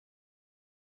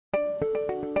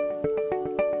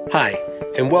Hi,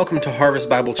 and welcome to Harvest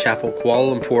Bible Chapel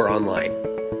Kuala Lumpur Online.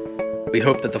 We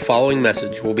hope that the following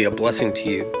message will be a blessing to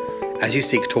you as you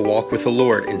seek to walk with the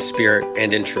Lord in spirit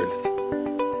and in truth.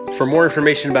 For more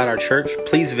information about our church,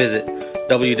 please visit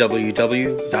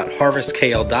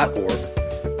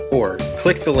www.harvestkl.org or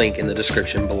click the link in the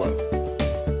description below.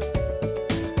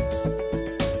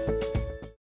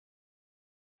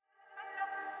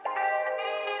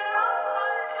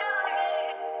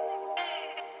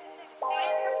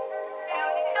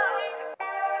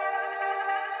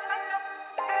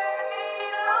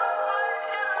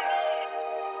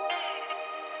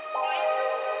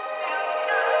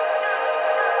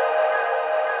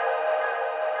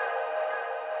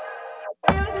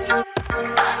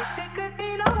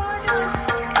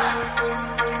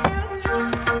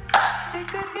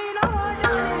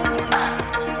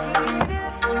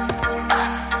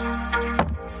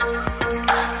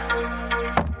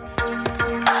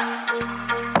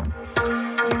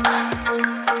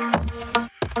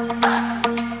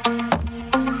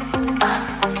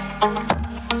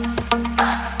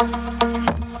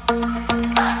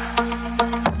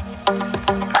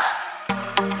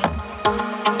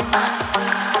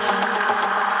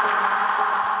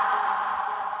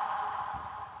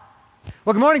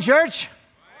 Well, good morning, church.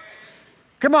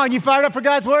 Come on, you fired up for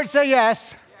God's word? Say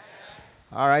yes.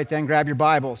 All right, then grab your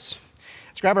Bibles.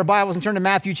 Let's grab our Bibles and turn to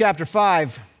Matthew chapter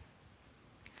 5.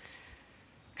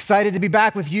 Excited to be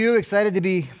back with you, excited to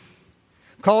be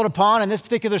called upon on this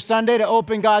particular Sunday to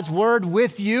open God's word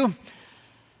with you.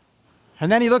 And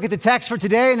then you look at the text for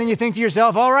today and then you think to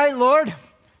yourself, all right, Lord,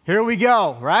 here we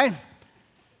go, right?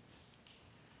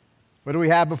 What do we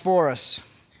have before us?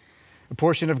 A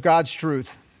portion of God's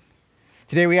truth.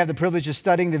 Today we have the privilege of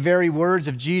studying the very words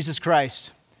of Jesus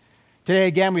Christ. Today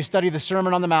again we study the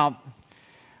Sermon on the Mount.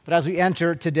 But as we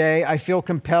enter today, I feel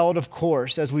compelled, of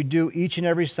course, as we do each and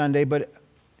every Sunday, but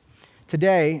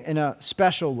today in a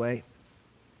special way,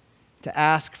 to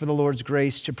ask for the Lord's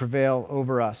grace to prevail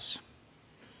over us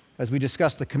as we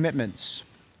discuss the commitments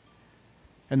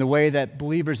and the way that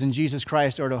believers in Jesus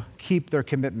Christ are to keep their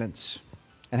commitments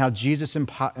and how Jesus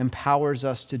empowers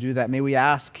us to do that. May we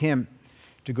ask Him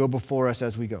to go before us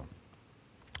as we go.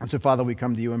 And so, Father, we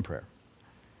come to you in prayer.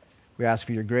 We ask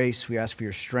for your grace. We ask for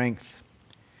your strength.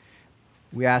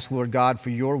 We ask, Lord God, for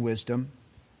your wisdom,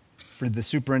 for the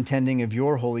superintending of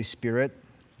your Holy Spirit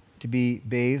to be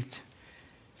bathed,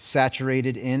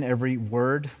 saturated in every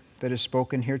word that is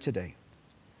spoken here today.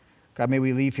 God, may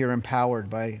we leave here empowered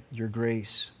by your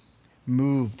grace,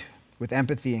 moved with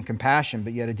empathy and compassion,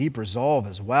 but yet a deep resolve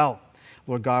as well,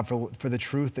 Lord God, for the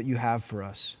truth that you have for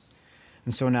us.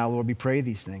 And so now, Lord, we pray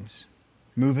these things.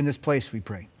 Move in this place, we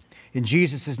pray. In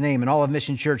Jesus' name, and all of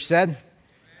Mission Church said,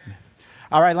 amen.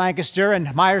 All right, Lancaster and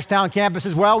Myerstown campus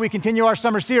as well, we continue our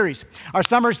summer series. Our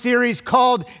summer series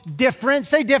called Different.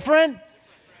 Say different.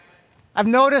 I've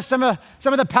noticed some of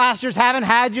the pastors haven't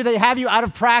had you. They have you out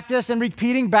of practice and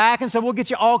repeating back, and so we'll get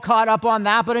you all caught up on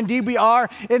that. But indeed, we are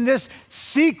in this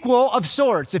sequel of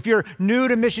sorts. If you're new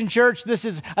to Mission Church, this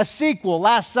is a sequel.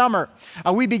 Last summer,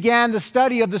 we began the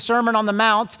study of the Sermon on the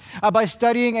Mount by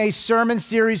studying a sermon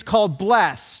series called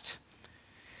Blessed.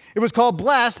 It was called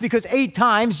Blessed because 8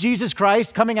 times Jesus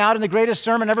Christ, coming out in the greatest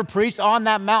sermon ever preached on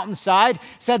that mountainside,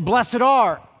 said, "Blessed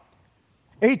are."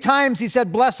 8 times he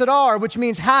said, "Blessed are," which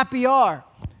means happy are,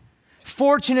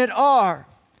 fortunate are,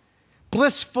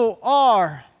 blissful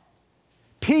are,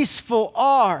 peaceful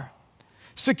are,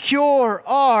 secure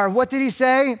are. What did he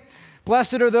say?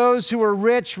 Blessed are those who are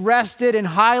rich, rested, and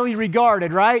highly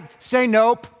regarded, right? Say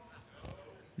nope.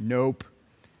 Nope.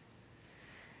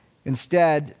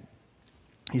 Instead,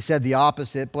 he said the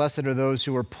opposite. Blessed are those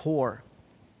who are poor.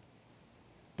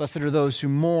 Blessed are those who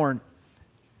mourn.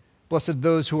 Blessed are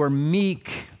those who are meek.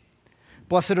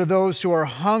 Blessed are those who are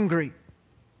hungry.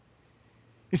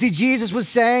 You see, Jesus was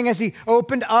saying as he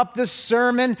opened up this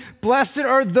sermon, blessed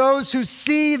are those who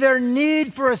see their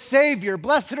need for a Savior.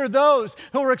 Blessed are those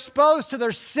who are exposed to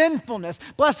their sinfulness.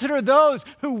 Blessed are those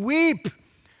who weep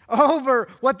over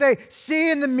what they see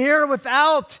in the mirror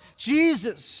without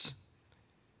Jesus.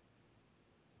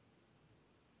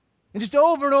 And just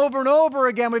over and over and over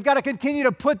again, we've got to continue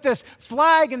to put this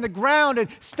flag in the ground and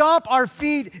stomp our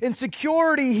feet in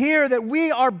security here that we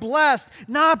are blessed,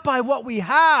 not by what we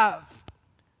have,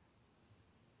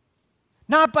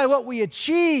 not by what we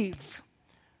achieve,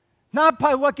 not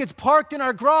by what gets parked in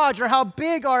our garage or how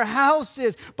big our house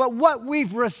is, but what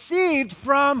we've received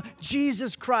from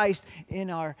Jesus Christ in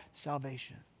our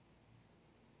salvation.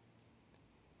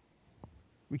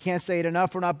 We can't say it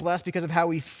enough. We're not blessed because of how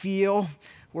we feel.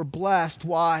 We're blessed.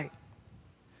 Why?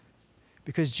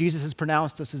 because Jesus has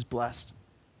pronounced us as blessed.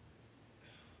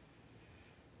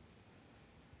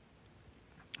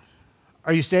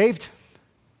 Are you saved?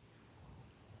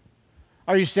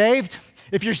 Are you saved?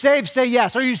 If you're saved, say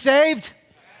yes. Are you saved?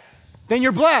 Then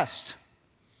you're blessed.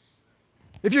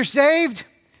 If you're saved,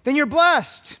 then you're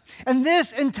blessed. And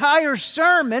this entire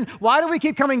sermon, why do we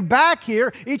keep coming back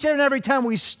here each and every time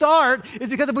we start, is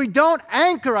because if we don't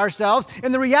anchor ourselves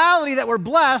in the reality that we're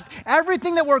blessed,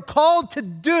 everything that we're called to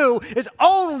do is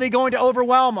only going to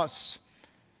overwhelm us.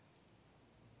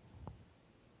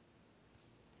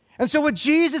 And so what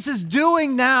Jesus is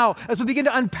doing now, as we begin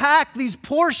to unpack these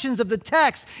portions of the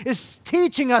text, is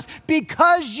teaching us,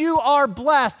 because you are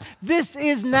blessed, this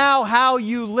is now how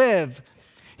you live.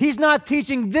 He's not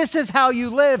teaching this is how you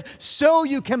live so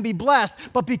you can be blessed,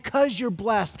 but because you're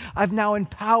blessed, I've now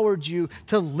empowered you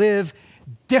to live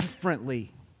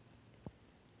differently.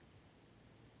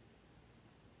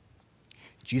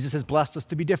 Jesus has blessed us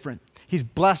to be different. He's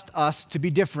blessed us to be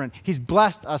different. He's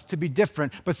blessed us to be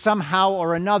different, but somehow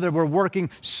or another we're working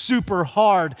super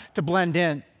hard to blend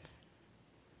in.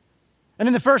 And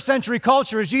in the first century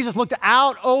culture, as Jesus looked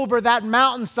out over that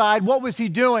mountainside, what was he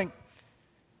doing?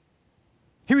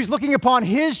 He was looking upon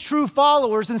his true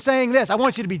followers and saying this: I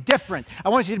want you to be different. I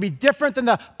want you to be different than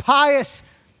the pious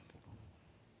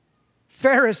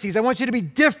Pharisees. I want you to be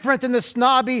different than the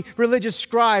snobby religious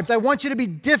scribes. I want you to be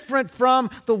different from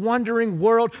the wandering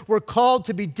world. We're called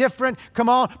to be different. Come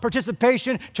on,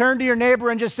 participation. Turn to your neighbor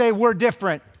and just say, we're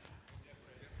different.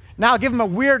 Now give them a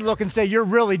weird look and say, you're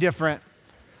really different.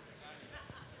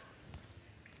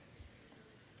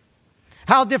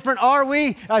 How different are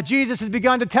we? Jesus has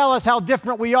begun to tell us how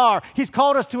different we are. He's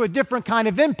called us to a different kind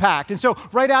of impact. And so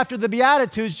right after the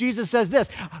Beatitudes, Jesus says this: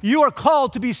 you are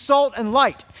called to be salt and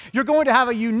light. You're going to have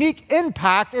a unique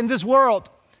impact in this world.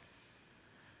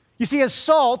 You see, as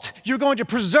salt, you're going to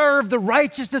preserve the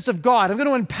righteousness of God. I'm going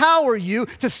to empower you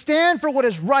to stand for what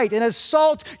is right. And as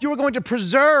salt, you are going to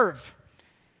preserve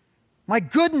my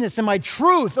goodness and my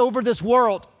truth over this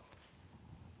world.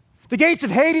 The gates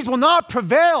of Hades will not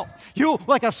prevail. You,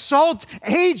 like a salt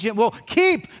agent, will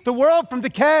keep the world from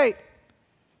decay,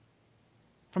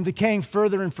 from decaying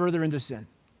further and further into sin.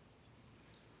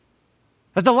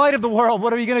 As the light of the world,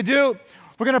 what are you going to do?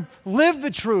 We're going to live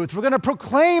the truth. We're going to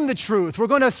proclaim the truth. We're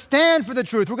going to stand for the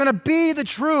truth. We're going to be the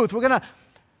truth. We're going to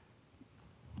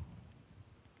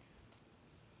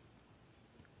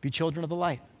be children of the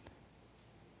light.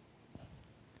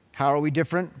 How are we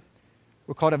different?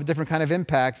 We're called to have a different kind of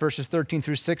impact. Verses 13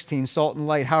 through 16, salt and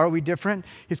light. How are we different?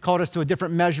 He's called us to a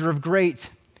different measure of great.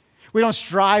 We don't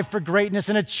strive for greatness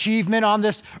and achievement on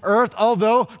this earth,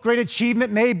 although great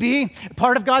achievement may be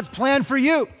part of God's plan for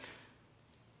you.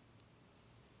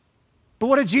 But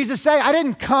what did Jesus say? I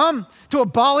didn't come to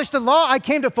abolish the law. I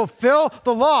came to fulfill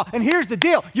the law. And here's the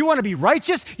deal. You want to be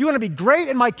righteous? You want to be great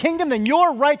in my kingdom? Then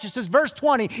your righteousness, verse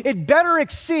 20, it better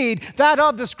exceed that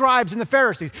of the scribes and the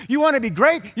Pharisees. You want to be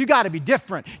great? You got to be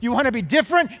different. You want to be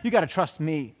different? You got to trust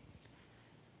me.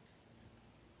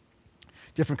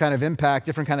 Different kind of impact,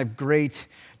 different kind of great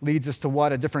leads us to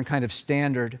what? A different kind of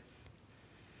standard.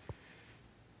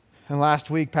 And last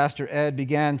week, Pastor Ed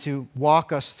began to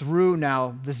walk us through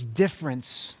now this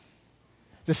difference,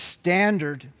 the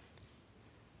standard,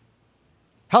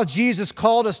 how Jesus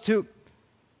called us to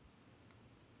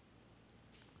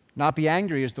not be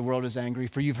angry as the world is angry,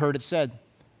 for you've heard it said.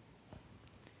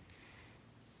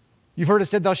 You've heard it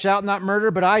said, thou shalt not murder,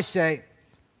 but I say.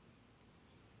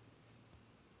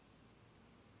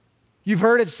 You've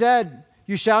heard it said,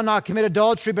 you shall not commit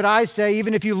adultery, but I say,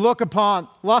 even if you look upon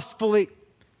lustfully.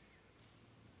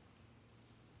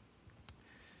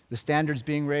 The standard's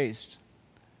being raised.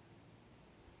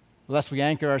 Unless we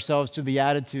anchor ourselves to the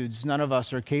attitudes, none of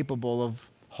us are capable of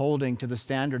holding to the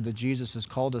standard that Jesus has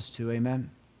called us to.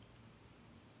 Amen.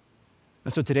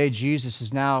 And so today, Jesus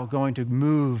is now going to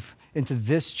move into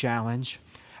this challenge.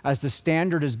 As the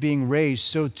standard is being raised,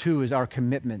 so too is our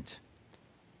commitment.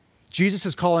 Jesus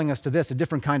is calling us to this, a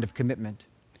different kind of commitment.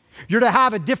 You're to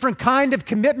have a different kind of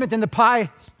commitment than the pious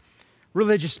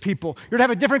religious people. You're to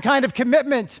have a different kind of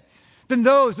commitment than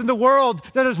those in the world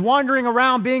that is wandering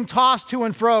around being tossed to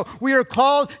and fro. We are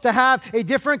called to have a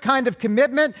different kind of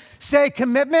commitment. Say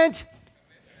commitment.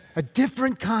 A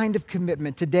different kind of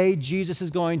commitment. Today, Jesus is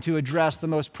going to address the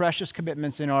most precious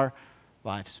commitments in our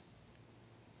lives.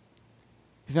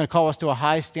 He's going to call us to a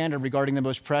high standard regarding the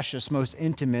most precious, most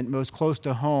intimate, most close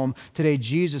to home. Today,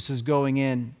 Jesus is going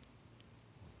in.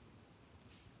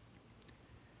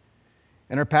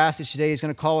 In our passage today, he's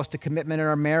going to call us to commitment in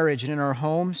our marriage and in our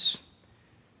homes.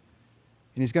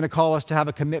 And he's going to call us to have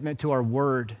a commitment to our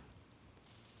word.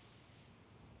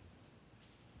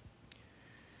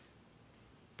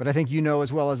 But I think you know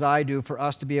as well as I do, for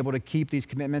us to be able to keep these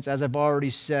commitments, as I've already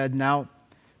said, now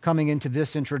coming into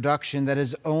this introduction, that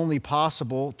is only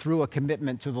possible through a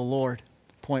commitment to the Lord.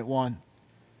 Point one.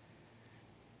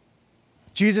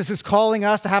 Jesus is calling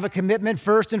us to have a commitment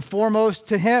first and foremost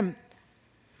to Him.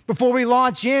 Before we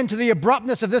launch into the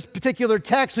abruptness of this particular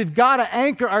text, we've got to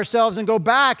anchor ourselves and go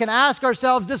back and ask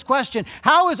ourselves this question: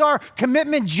 how is our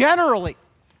commitment generally?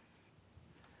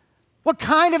 What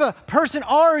kind of a person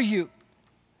are you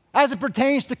as it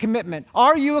pertains to commitment?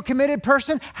 Are you a committed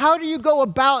person? How do you go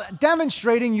about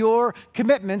demonstrating your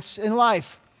commitments in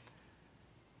life?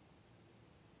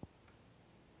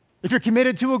 If you're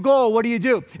committed to a goal, what do you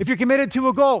do? If you're committed to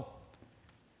a goal,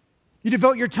 you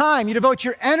devote your time, you devote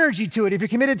your energy to it. If you're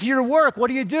committed to your work,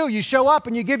 what do? You show up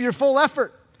and you give your full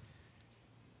effort.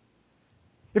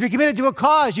 If you're committed to a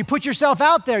cause, you put yourself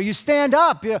out there, you stand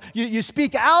up, you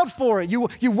speak out for it,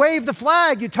 you wave the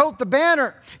flag, you tote the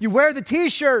banner, you wear the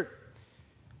t-shirt,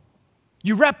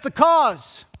 you rep the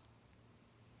cause.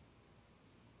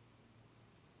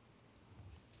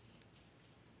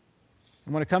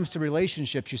 And when it comes to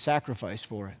relationships, you sacrifice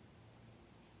for it.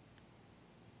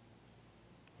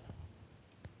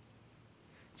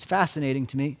 It's fascinating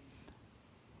to me.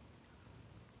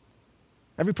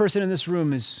 Every person in this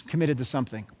room is committed to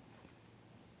something.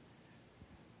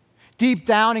 Deep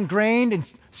down, ingrained and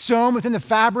sewn within the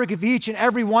fabric of each and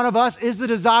every one of us is the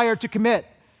desire to commit,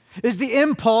 is the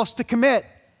impulse to commit.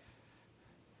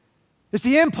 It's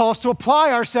the impulse to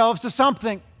apply ourselves to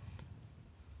something.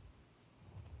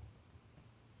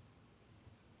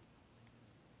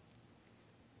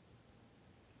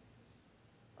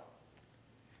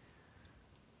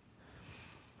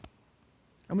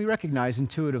 And we recognize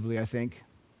intuitively, I think,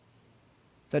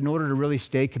 that in order to really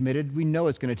stay committed, we know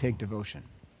it's going to take devotion.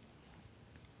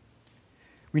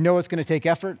 We know it's going to take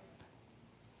effort.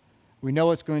 We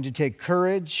know it's going to take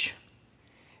courage.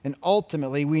 And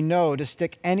ultimately, we know to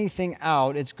stick anything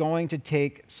out, it's going to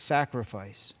take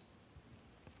sacrifice.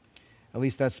 At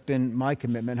least that's been my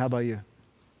commitment. How about you?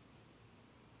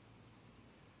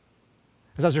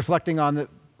 As I was reflecting on the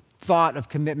thought of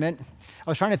commitment, I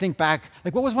was trying to think back,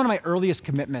 what was one of my earliest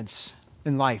commitments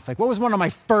in life? What was one of my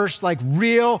first,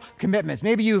 real commitments?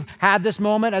 Maybe you had this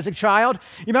moment as a child.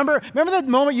 You remember that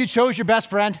moment you chose your best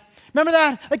friend? Remember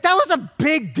that? That was a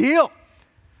big deal.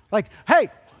 Hey,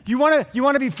 you want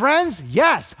to be friends?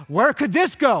 Yes. Where could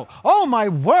this go? Oh, my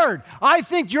word. I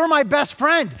think you're my best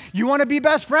friend. You want to be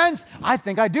best friends? I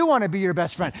think I do want to be your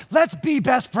best friend. Let's be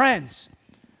best friends.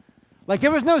 There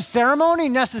was no ceremony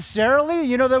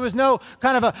necessarily. There was no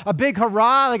kind of a big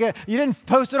hurrah. You didn't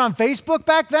post it on Facebook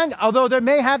back then, although they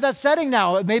may have that setting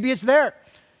now. Maybe it's there.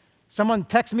 Someone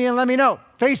text me and let me know.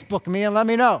 Facebook me and let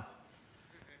me know.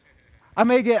 I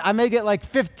may get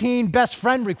 15 best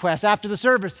friend requests after the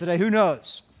service today. Who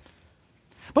knows?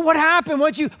 But what happened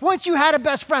once you had a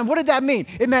best friend? What did that mean?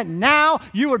 It meant now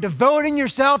you were devoting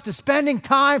yourself to spending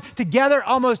time together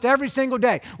almost every single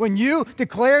day. When you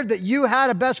declared that you had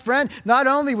a best friend, not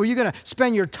only were you going to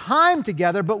spend your time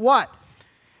together, but what?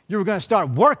 You were going to start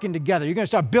working together. You're going to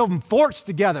start building forts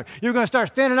together. You're going to start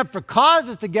standing up for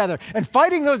causes together and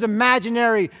fighting those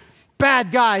imaginary bad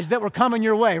guys that were coming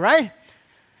your way, right?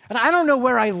 And I don't know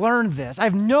where I learned this. I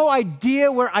have no idea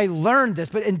where I learned this,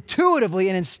 but intuitively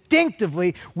and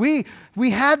instinctively, we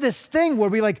had this thing where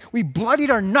we bloodied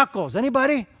our knuckles.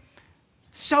 Anybody?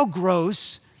 So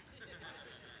gross.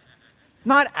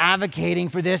 Not advocating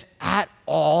for this at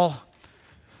all.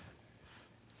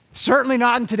 Certainly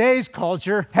not in today's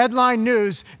culture. Headline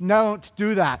news, don't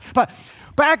do that. But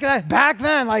back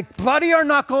then, bloody our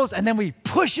knuckles, and then we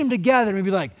push them together and we'd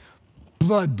be like,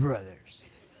 blood brothers.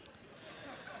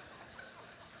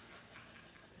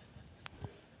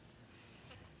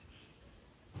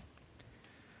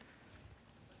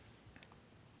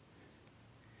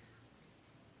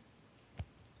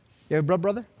 You have a blood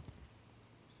brother?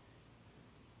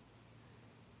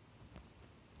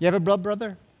 You have a blood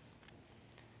brother?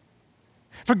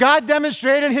 For God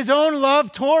demonstrated His own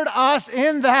love toward us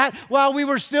in that while we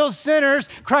were still sinners,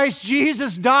 Christ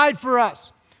Jesus died for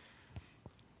us.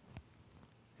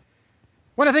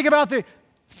 When I think about the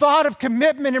thought of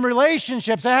commitment in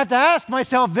relationships, I have to ask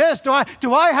myself this: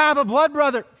 do I have a blood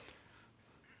brother?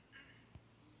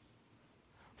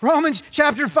 Romans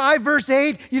chapter 5, verse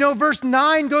 8, verse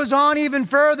 9 goes on even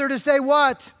further to say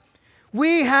what?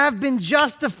 We have been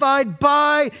justified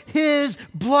by his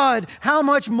blood. How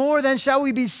much more then shall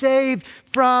we be saved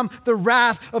from the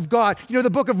wrath of God? You know, the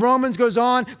book of Romans goes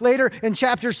on later in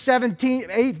chapter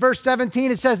 8, verse 17.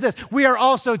 It says this: we are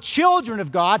also children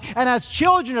of God, and as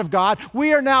children of God,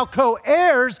 we are now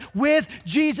co-heirs with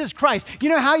Jesus Christ. You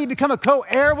know how you become a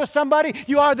co-heir with somebody?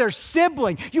 You are their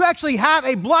sibling. You actually have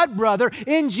a blood brother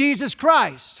in Jesus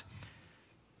Christ.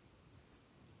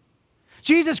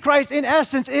 Jesus Christ, in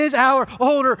essence, is our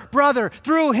older brother.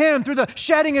 Through him, through the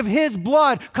shedding of his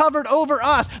blood covered over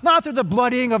us, not through the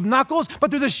bloodying of knuckles, but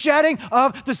through the shedding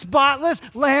of the spotless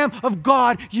Lamb of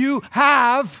God, you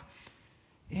have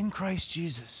in Christ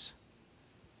Jesus.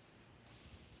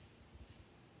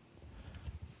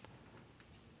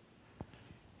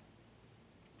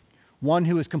 One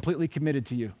who is completely committed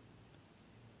to you.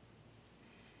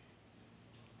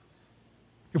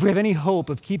 If we have any hope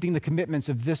of keeping the commitments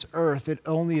of this earth, it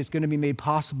only is going to be made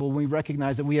possible when we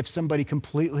recognize that we have somebody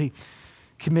completely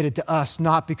committed to us,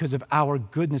 not because of our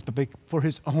goodness, but for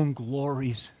his own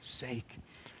glory's sake.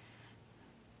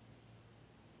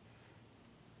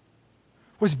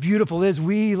 What's beautiful is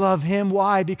we love him.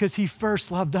 Why? Because he first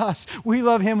loved us. We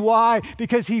love him. Why?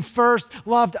 Because he first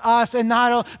loved us. And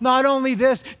not only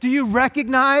this, do you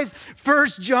recognize 1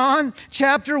 John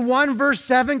chapter 1 verse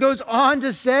 7 goes on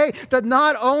to say that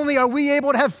not only are we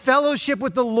able to have fellowship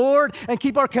with the Lord and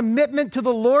keep our commitment to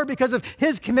the Lord because of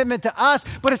his commitment to us,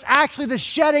 but it's actually the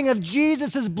shedding of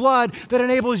Jesus' blood that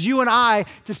enables you and I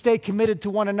to stay committed to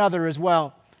one another as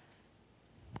well.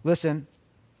 Listen.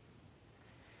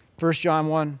 1 John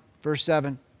 1, verse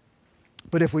 7.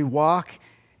 But if we walk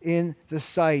in the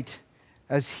sight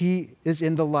as he is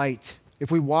in the light,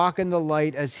 if we walk in the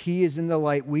light as he is in the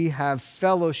light, we have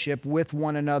fellowship with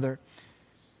one another.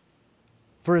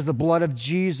 For it is the blood of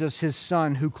Jesus, his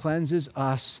Son, who cleanses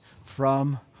us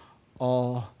from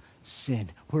all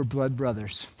sin. We're blood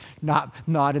brothers, not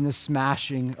in the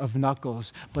smashing of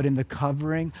knuckles, but in the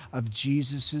covering of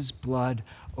Jesus' blood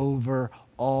over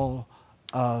all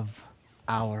of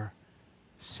our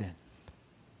sin.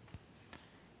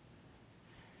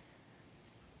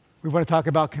 We want to talk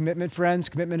about commitment, friends.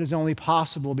 Commitment is only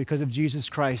possible because of Jesus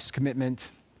Christ's commitment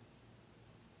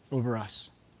over us.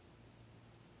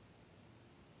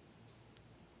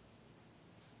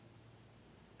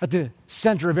 At the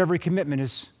center of every commitment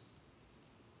is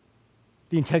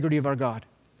the integrity of our God.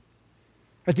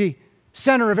 At the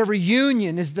center of every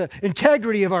union is the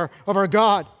integrity of our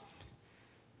God.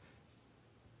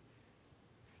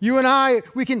 You and I,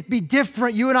 we can be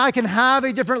different. You and I can have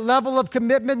a different level of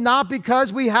commitment, not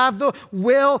because we have the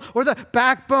will or the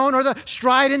backbone or the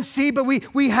stridency, but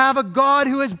we have a God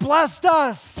who has blessed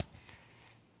us.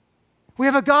 We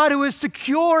have a God who has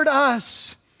secured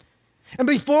us. And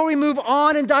before we move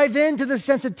on and dive into the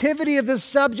sensitivity of this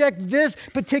subject, this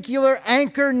particular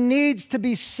anchor needs to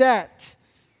be set.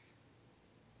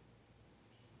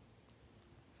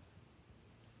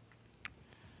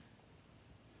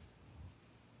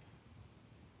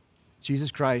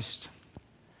 Jesus Christ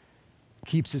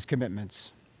keeps his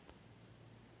commitments.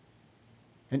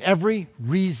 And every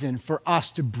reason for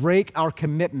us to break our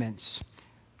commitments,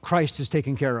 Christ has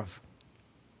taken care of.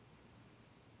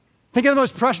 Think of the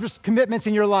most precious commitments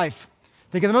in your life.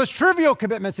 Think of the most trivial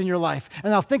commitments in your life.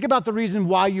 And now think about the reason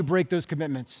why you break those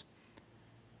commitments.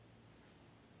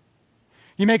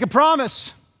 You make a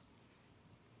promise,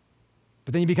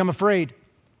 but then you become afraid.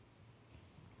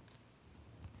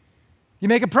 You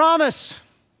make a promise,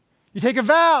 you take a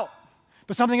vow,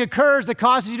 but something occurs that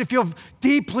causes you to feel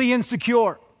deeply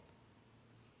insecure.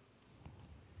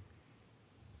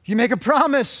 You make a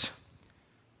promise,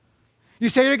 you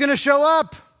say you're going to show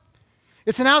up.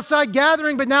 It's an outside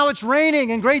gathering, but now it's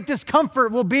raining and great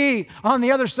discomfort will be on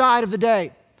the other side of the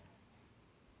day.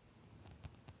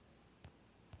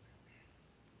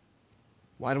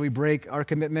 Why do we break our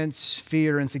commitments?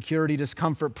 Fear, insecurity,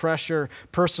 discomfort, pressure,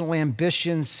 personal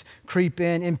ambitions creep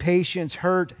in, impatience,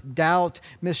 hurt, doubt,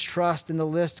 mistrust, and the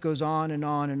list goes on and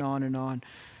on and on and on.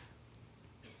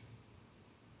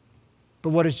 But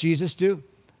what does Jesus do?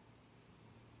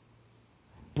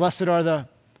 Blessed are the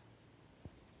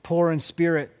poor in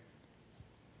spirit,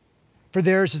 for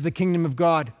theirs is the kingdom of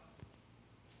God.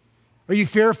 Are you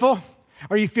fearful?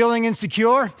 Are you feeling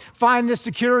insecure? Find this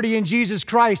security in Jesus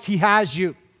Christ. He has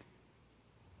you.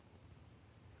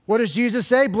 What does Jesus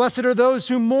say? Blessed are those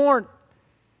who mourn.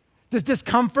 Does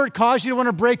discomfort cause you to want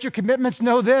to break your commitments?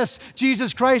 Know this: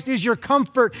 Jesus Christ is your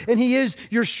comfort and He is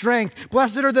your strength.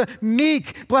 Blessed are the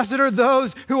meek. Blessed are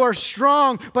those who are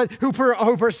strong, but who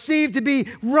perceive to be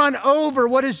run over.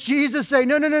 What does Jesus say?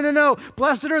 No.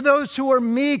 Blessed are those who are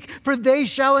meek, for they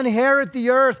shall inherit the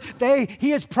earth. He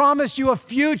has promised you a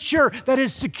future that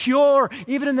is secure,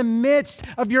 even in the midst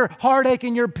of your heartache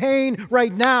and your pain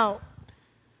right now.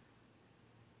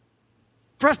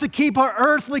 For us to keep our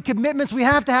earthly commitments, we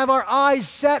have to have our eyes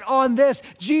set on this.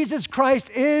 Jesus Christ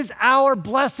is our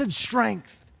blessed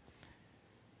strength.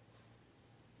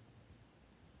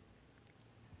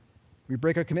 We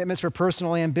break our commitments for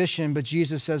personal ambition, but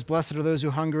Jesus says, blessed are those who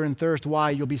hunger and thirst.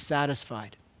 Why? You'll be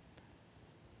satisfied.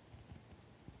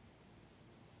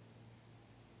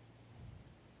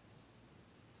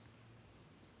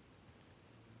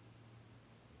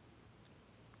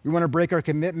 We want to break our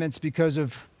commitments because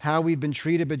of how we've been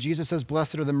treated, but Jesus says,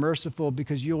 blessed are the merciful,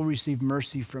 because you'll receive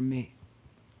mercy from me.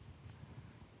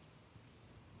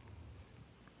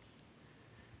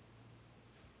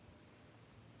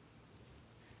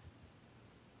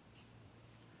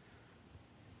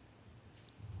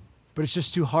 But it's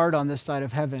just too hard on this side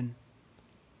of heaven.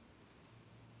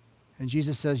 And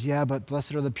Jesus says, yeah, but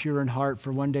blessed are the pure in heart,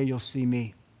 for one day you'll see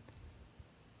me.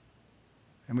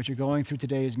 And what you're going through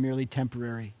today is merely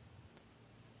temporary.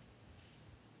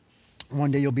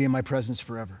 One day you'll be in my presence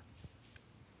forever.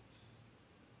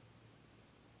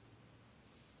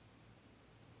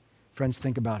 Friends,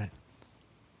 think about it.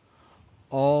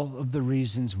 All of the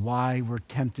reasons why we're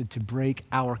tempted to break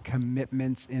our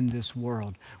commitments in this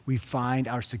world, we find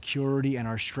our security and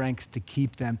our strength to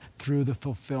keep them through the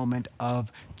fulfillment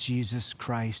of Jesus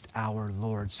Christ our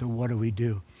Lord. So what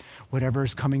do? Whatever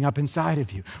is coming up inside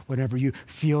of you, whatever you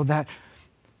feel that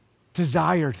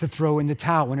desire to throw in the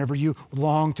towel, whenever you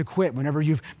long to quit, whenever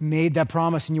you've made that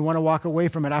promise and you want to walk away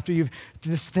from it, after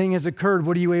this thing has occurred,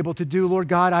 what are you able to do? Lord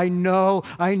God, I know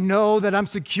that I'm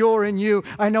secure in you.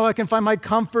 I know I can find my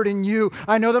comfort in you.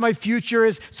 I know that my future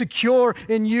is secure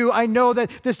in you. I know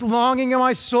that this longing in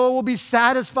my soul will be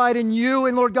satisfied in you.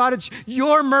 And Lord God, it's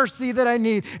your mercy that I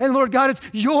need. And Lord God, it's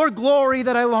your glory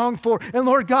that I long for. And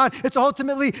Lord God, it's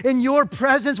ultimately in your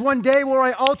presence one day where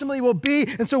I ultimately will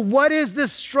be. And so what is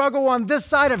this struggle on this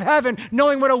side of heaven,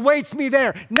 knowing what awaits me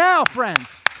there? Now, friends,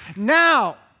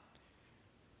 now.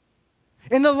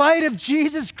 In the light of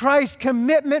Jesus Christ's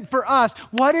commitment for us,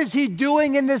 what is He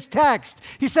doing in this text?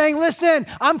 He's saying, listen,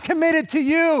 I'm committed to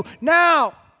you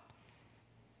now.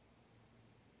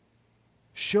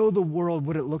 Show the world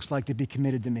what it looks like to be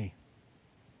committed to me.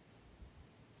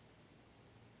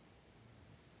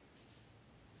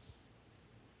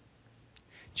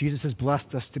 Jesus has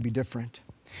blessed us to be different.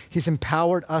 He's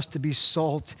empowered us to be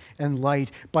salt and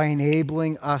light by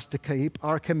enabling us to keep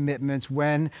our commitments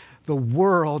when the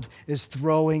world is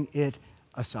throwing it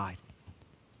aside.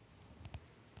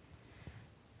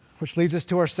 Which leads us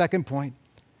to our second point,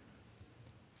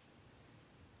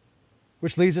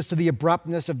 which leads us to the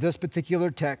abruptness of this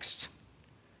particular text.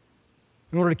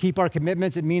 In order to keep our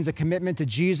commitments, it means a commitment to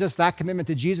Jesus. That commitment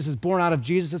to Jesus is born out of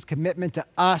Jesus' commitment to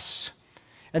us.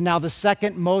 And now the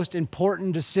second most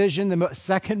important decision, the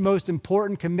second most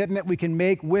important commitment we can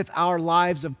make with our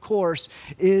lives, of course,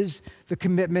 is the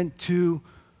commitment to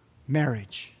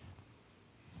marriage.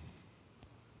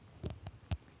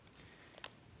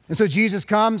 And so Jesus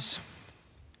comes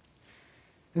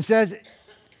and says,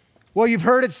 well, you've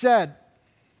heard it said,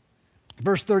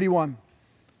 verse 31.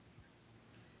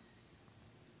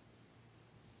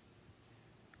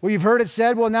 Well, you've heard it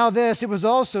said, well, now this, it was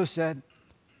also said,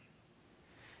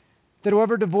 that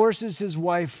whoever divorces his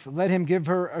wife, let him give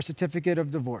her a certificate of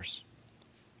divorce.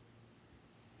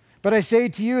 But I say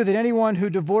to you that anyone who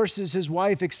divorces his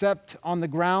wife except on the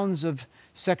grounds of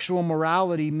sexual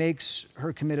morality makes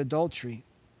her commit adultery.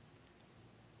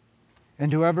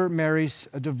 And whoever marries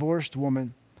a divorced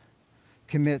woman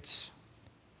commits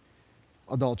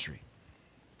adultery.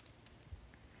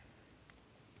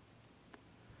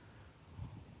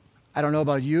 I don't know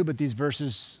about you, but these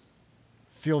verses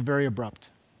feel very abrupt.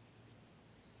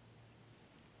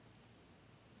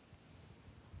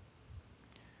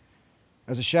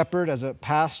 As a shepherd, as a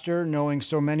pastor, knowing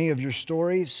so many of your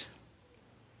stories,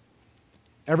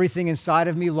 everything inside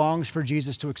of me longs for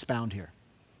Jesus to expound here.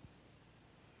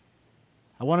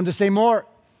 I want Him to say more.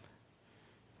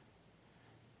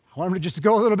 I want Him to just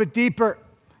go a little bit deeper.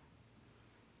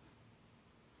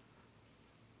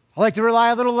 I like to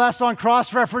rely a little less on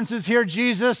cross-references here,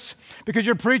 Jesus, because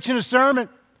you're preaching a sermon.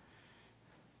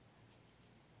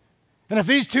 And if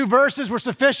these two verses were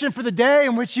sufficient for the day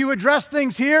in which you address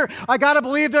things here, I got to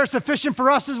believe they're sufficient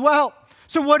for us as well.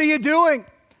 So what are you doing?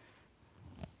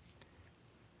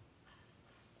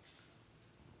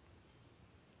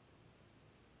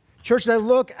 Church, as I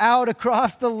look out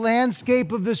across the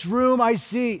landscape of this room, I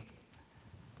see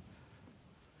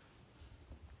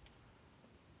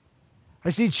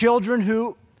children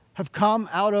who have come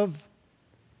out of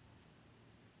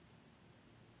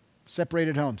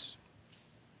separated homes.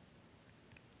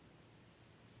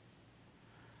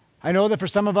 I know that for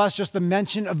some of us, just the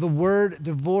mention of the word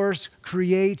divorce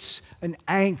creates an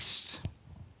angst.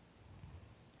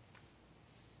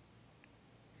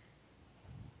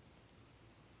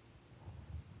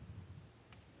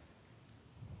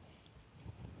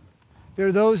 There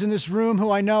are those in this room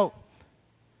who I know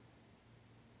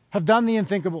have done the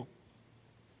unthinkable.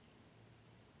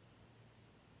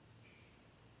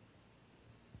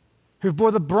 Who've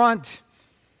bore the brunt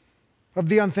of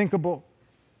the unthinkable.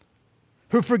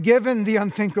 Who've forgiven the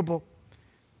unthinkable.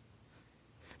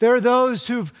 There are those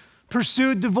who've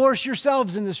pursued divorce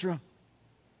yourselves in this room.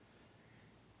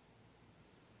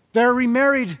 There are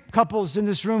remarried couples in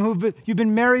this room you've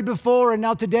been married before, and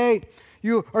now today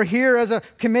you are here as a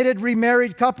committed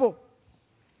remarried couple.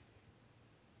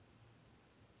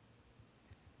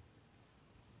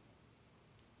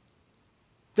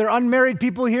 There are unmarried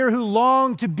people here who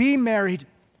long to be married,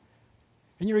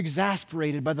 and you're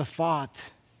exasperated by the thought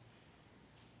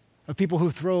of people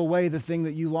who throw away the thing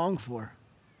that you long for.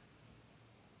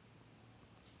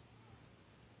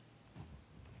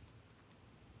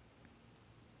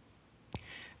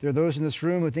 There are those in this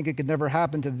room who think it could never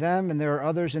happen to them, and there are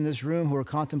others in this room who are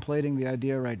contemplating the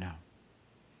idea right now.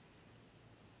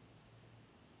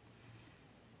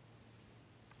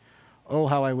 Oh,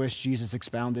 how I wish Jesus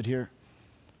expounded here.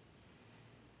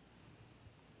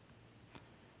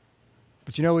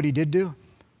 But you know what he did do?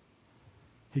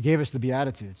 He gave us the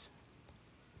Beatitudes.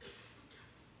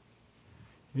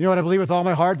 You know what I believe with all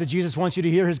my heart? That Jesus wants you to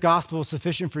hear his gospel is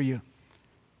sufficient for you.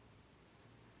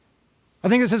 I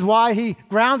think this is why he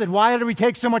grounded. Why did we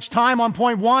take so much time on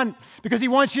point one? Because he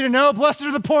wants you to know, blessed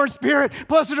are the poor in spirit.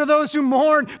 Blessed are those who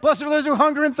mourn. Blessed are those who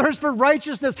hunger and thirst for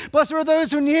righteousness. Blessed are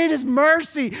those who need his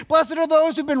mercy. Blessed are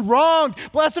those who've been wronged.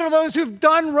 Blessed are those who've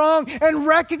done wrong and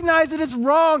recognize that it's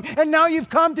wrong. And now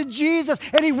you've come to Jesus,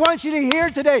 and he wants you to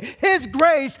hear today, his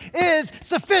grace is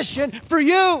sufficient for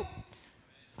you.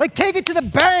 Like, take it to the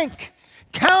bank.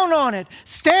 Count on it,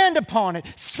 stand upon it,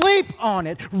 sleep on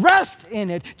it, rest in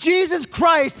it. Jesus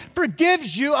Christ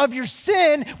forgives you of your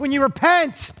sin when you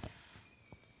repent.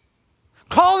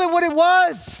 Call it what it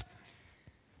was.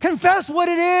 Confess what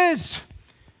it is.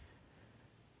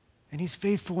 And he's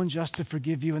faithful and just to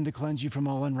forgive you and to cleanse you from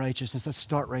all unrighteousness. Let's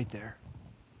start right there.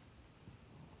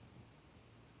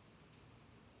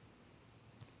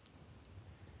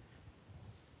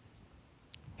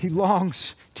 He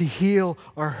longs to heal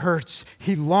our hurts.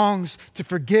 He longs to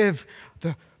forgive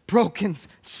the broken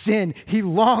sin. He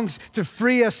longs to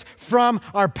free us from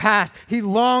our past. He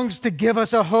longs to give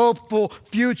us a hopeful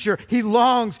future. He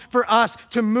longs for us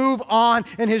to move on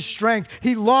in his strength.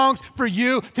 He longs for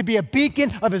you to be a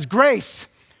beacon of his grace.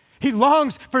 He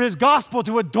longs for his gospel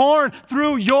to adorn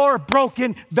through your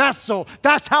broken vessel.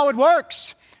 That's how it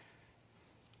works.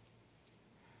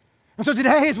 And so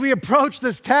today, as we approach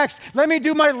this text, let me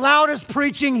do my loudest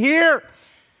preaching here.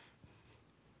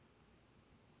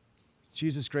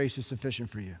 Jesus' grace is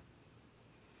sufficient for you.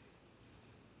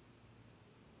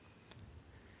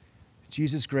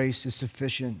 Jesus' grace is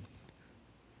sufficient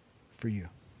for you.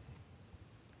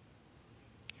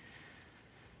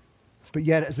 But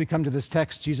yet, as we come to this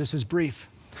text, Jesus is brief.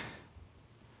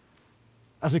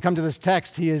 As we come to this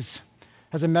text, he has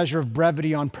a measure of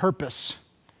brevity on purpose.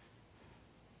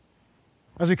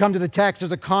 As we come to the text,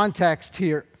 there's a context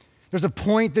here. There's a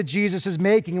point that Jesus is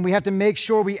making, and we have to make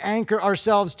sure we anchor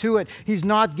ourselves to it. He's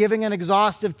not giving an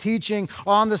exhaustive teaching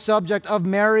on the subject of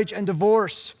marriage and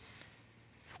divorce.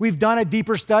 We've done a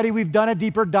deeper study. We've done a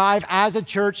deeper dive as a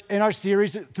church in our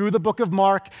series through the book of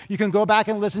Mark. You can go back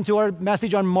and listen to our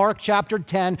message on Mark chapter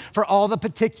 10 for all the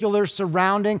particulars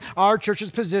surrounding our church's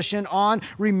position on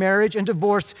remarriage and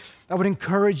divorce. I would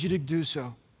encourage you to do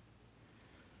so.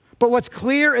 But what's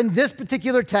clear in this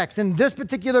particular text, in this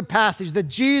particular passage, that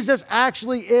Jesus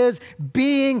actually is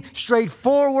being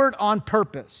straightforward on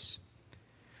purpose.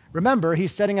 Remember,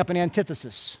 he's setting up an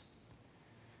antithesis.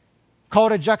 Call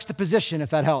it a juxtaposition,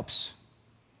 if that helps.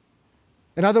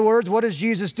 In other words, what is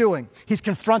Jesus doing? He's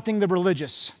confronting the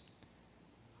religious.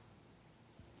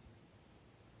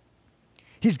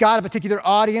 He's got a particular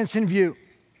audience in view.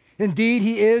 Indeed,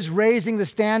 he is raising the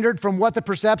standard from what the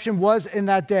perception was in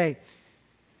that day.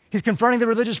 He's confronting the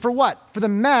religious for what? For the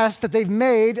mess that they've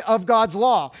made of God's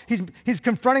law. He's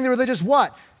confronting the religious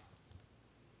what?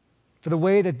 For the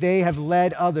way that they have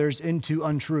led others into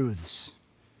untruths.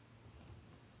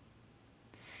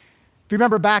 If you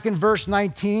remember back in verse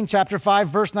 19, chapter 5,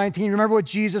 verse 19, remember what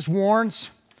Jesus warns?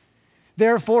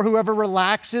 Therefore, whoever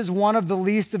relaxes one of the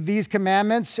least of these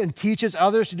commandments and teaches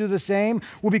others to do the same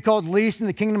will be called least in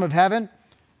the kingdom of heaven.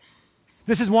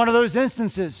 This is one of those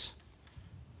instances.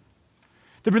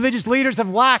 The religious leaders have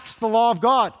laxed the law of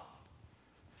God.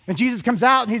 And Jesus comes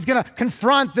out and he's going to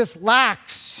confront this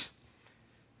lax.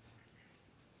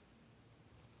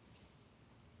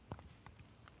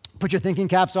 Put your thinking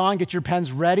caps on, get your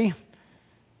pens ready.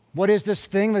 What is this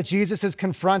thing that Jesus is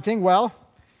confronting? Well,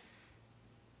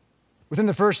 within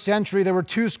the first century, there were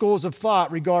two schools of thought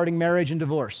regarding marriage and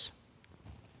divorce.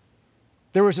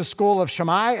 There was a school of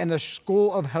Shammai and the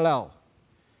school of Hillel.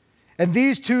 And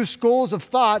these two schools of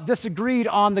thought disagreed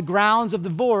on the grounds of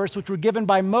divorce, which were given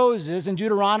by Moses in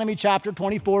Deuteronomy chapter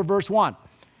 24, verse 1.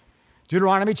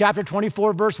 Deuteronomy chapter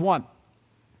 24, verse 1.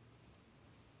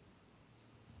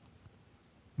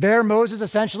 There, Moses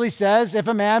essentially says, if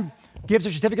a man gives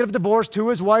a certificate of divorce to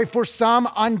his wife for some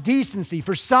undecency.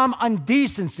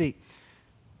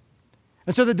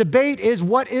 And so the debate is,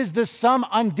 what is this some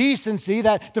undecency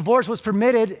that divorce was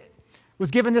permitted, was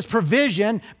given this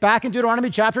provision back in Deuteronomy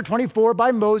chapter 24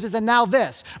 by Moses, and now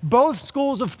this. Both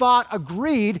schools of thought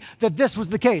agreed that this was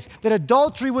the case, that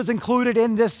adultery was included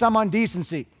in this some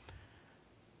undecency.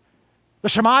 The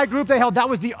Shammai group, they held that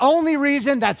was the only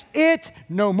reason, that's it,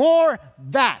 no more,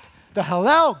 that. The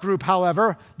Hillel group,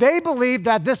 however, they believed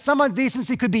that this some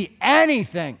undecency could be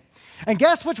anything. And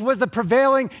guess which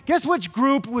which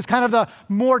group was kind of the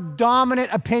more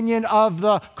dominant opinion of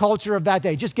the culture of that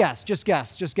day? Just guess.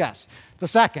 The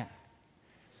second.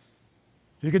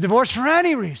 You could divorce for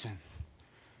any reason.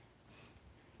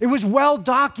 It was well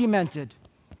documented.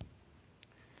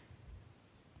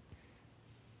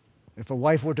 If a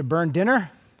wife were to burn dinner,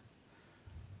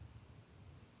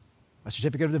 a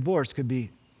certificate of divorce could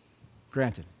be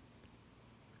granted.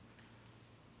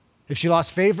 If she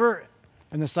lost favor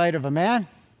in the sight of a man,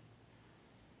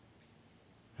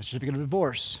 a certificate of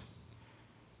divorce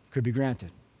could be granted.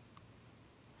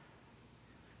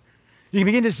 You can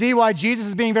begin to see why Jesus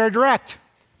is being very direct.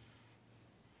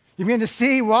 You begin to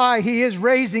see why he is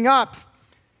raising up.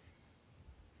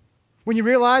 When you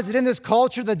realize that in this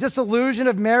culture, the dissolution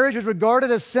of marriage was regarded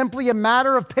as simply a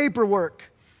matter of paperwork.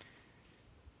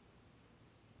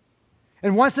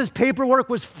 And once this paperwork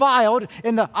was filed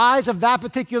in the eyes of that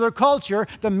particular culture,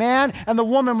 the man and the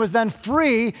woman was then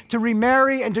free to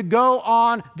remarry and to go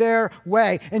on their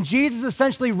way. And Jesus is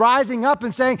essentially rising up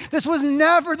and saying, this was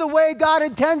never the way God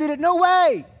intended it. No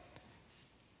way.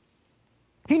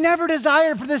 He never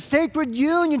desired for this sacred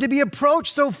union to be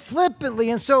approached so flippantly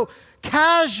and so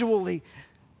casually.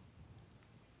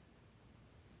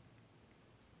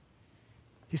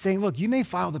 He's saying, look, you may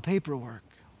file the paperwork.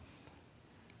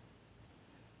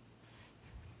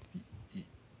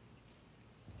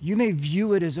 You may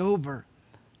view it as over.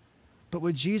 But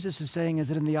what Jesus is saying is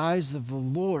that in the eyes of the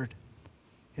Lord,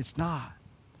 it's not.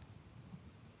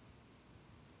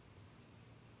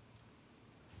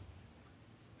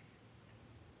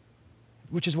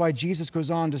 Which is why Jesus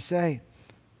goes on to say,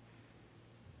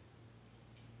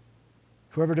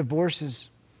 whoever divorces,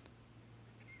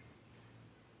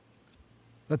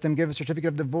 let them give a certificate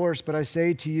of divorce. But I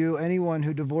say to you, anyone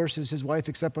who divorces his wife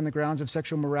except on the grounds of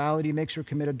sexual morality makes her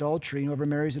commit adultery. And whoever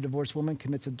marries a divorced woman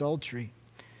commits adultery.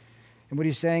 And what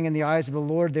he's saying, in the eyes of the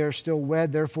Lord, they are still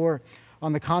wed. Therefore,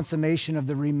 on the consummation of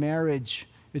the remarriage,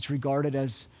 it's regarded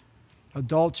as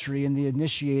adultery in the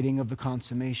initiating of the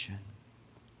consummation.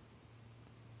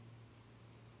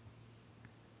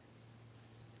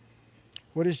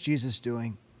 What is Jesus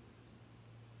doing?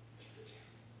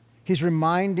 He's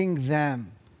reminding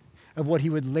them of what he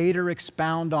would later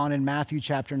expound on in Matthew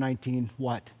chapter 19.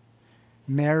 What?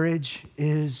 Marriage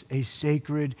is a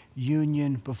sacred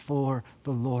union before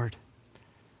the Lord.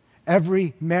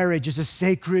 Every marriage is a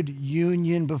sacred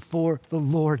union before the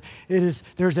Lord. There's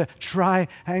a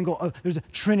triangle, there's a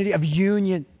trinity of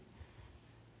union.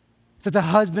 It's that the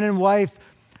husband and wife,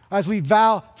 as we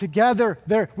vow together,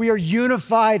 we are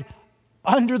unified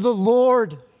under the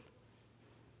Lord.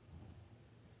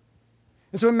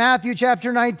 And so in Matthew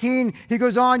chapter 19, he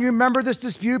goes on, you remember this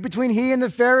dispute between he and the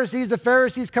Pharisees. The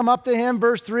Pharisees come up to him,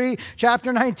 verse 3,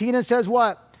 chapter 19, and says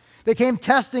what? They came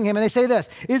testing him, and they say this,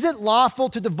 is it lawful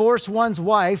to divorce one's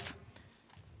wife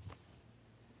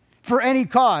for any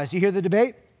cause? You hear the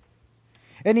debate?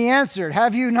 And he answered,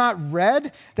 have you not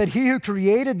read that he who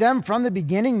created them from the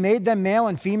beginning made them male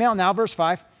and female? Now verse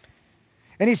 5.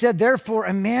 And he said, therefore,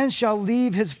 a man shall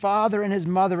leave his father and his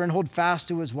mother and hold fast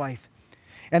to his wife,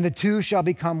 and the two shall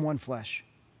become one flesh.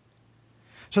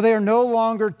 So they are no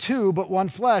longer two, but one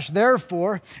flesh.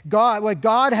 Therefore, what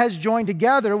God has joined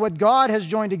together, God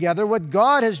is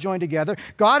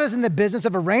in the business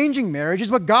of arranging marriages.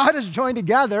 What God has joined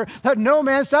together, let no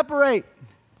man separate.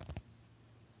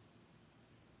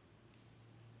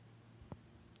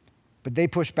 But they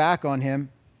push back on him.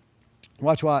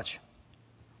 Watch.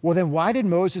 Well, then why did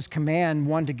Moses command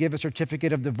one to give a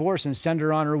certificate of divorce and send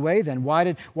her on her way then? Why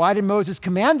did Moses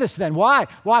command this then? Why?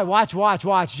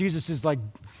 Watch. Jesus is like,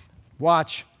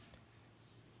 watch.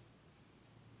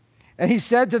 And he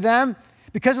said to them,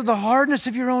 because of the hardness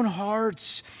of your own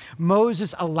hearts,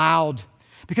 Moses allowed.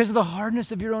 Because of the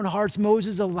hardness of your own hearts,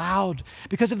 Moses allowed.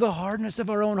 Because of the hardness of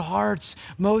our own hearts,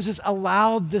 Moses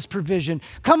allowed this provision.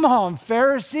 Come on,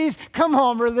 Pharisees. Come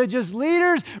on, religious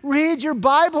leaders. Read your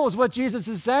Bibles, what Jesus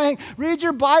is saying. Read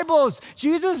your Bibles.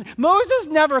 Moses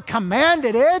never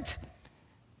commanded it.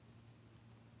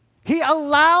 He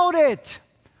allowed it.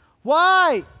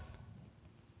 Why?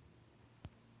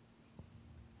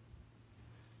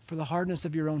 For the hardness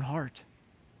of your own heart.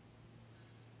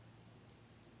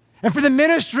 And for the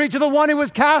ministry to the one who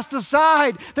was cast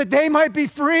aside, that they might be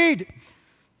freed.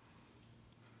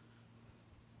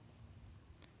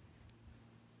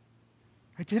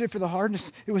 I did it for the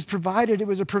hardness. It was provided. It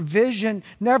was a provision,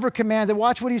 never commanded.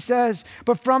 Watch what he says.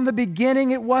 But from the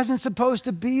beginning, it wasn't supposed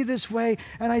to be this way.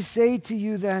 And I say to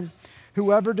you then,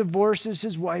 whoever divorces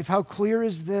his wife, how clear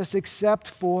is this, except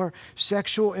for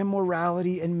sexual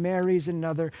immorality, and marries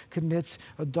another, commits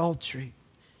adultery.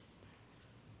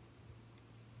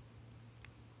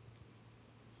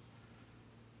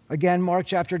 Again, Mark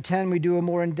chapter 10, we do a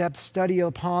more in-depth study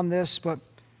upon this, but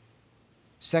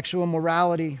sexual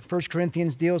immorality, 1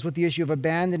 Corinthians deals with the issue of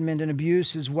abandonment and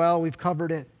abuse as well. We've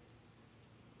covered it.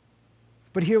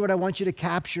 But here, what I want you to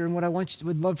capture and what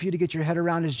would love for you to get your head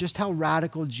around is just how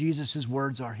radical Jesus'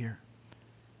 words are here.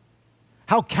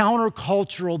 How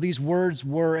countercultural these words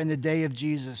were in the day of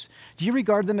Jesus. Do you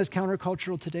regard them as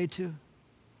countercultural today too?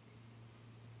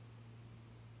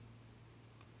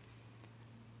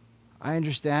 I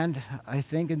understand, I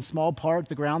think in small part,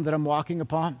 the ground that I'm walking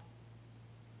upon,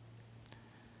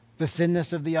 the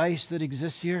thinness of the ice that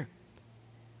exists here.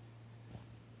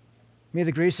 May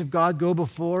the grace of God go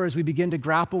before as we begin to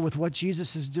grapple with what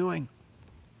Jesus is doing.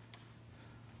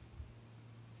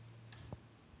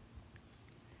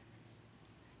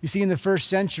 You see, in the first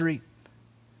century,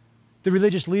 the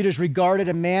religious leaders regarded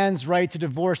a man's right to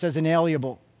divorce as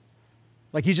inalienable.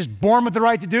 Like he's just born with the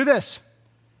right to do this.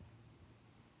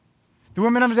 The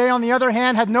women of the day, on the other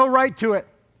hand, had no right to it.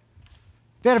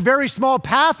 They had a very small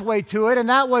pathway to it, and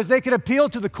that was they could appeal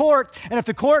to the court, and if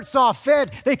the court saw fit,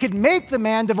 they could make the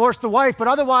man divorce the wife, but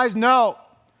otherwise, no.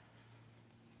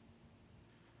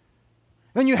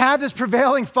 Then you had this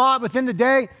prevailing thought within the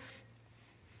day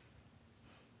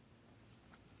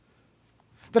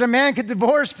that a man could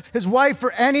divorce his wife for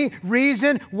any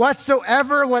reason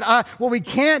whatsoever. What we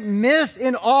can't miss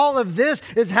in all of this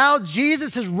is how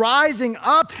Jesus is rising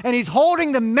up and he's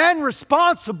holding the men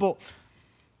responsible.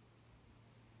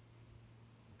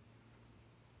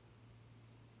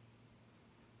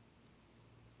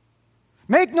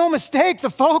 Make no mistake, the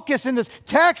focus in this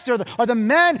text are the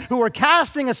men who are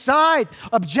casting aside,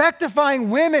 objectifying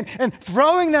women and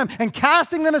throwing them and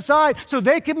casting them aside so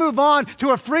they could move on to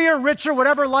a freer, richer,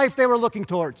 whatever life they were looking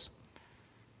towards.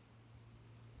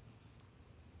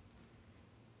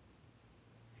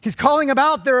 He's calling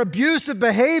about their abusive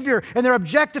behavior and their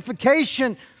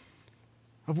objectification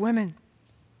of women.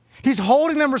 He's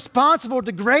holding them responsible,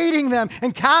 degrading them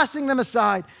and casting them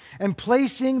aside, and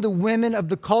placing the women of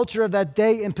the culture of that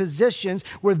day in positions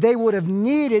where they would have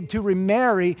needed to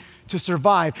remarry to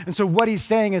survive. And so what he's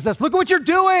saying is this: look at what you're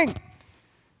doing.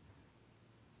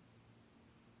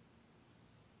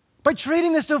 By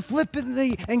treating this so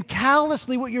flippantly and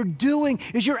callously, what you're doing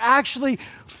is you're actually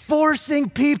forcing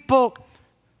people.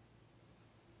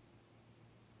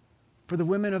 For the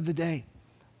women of the day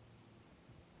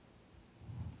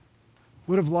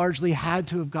would have largely had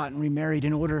to have gotten remarried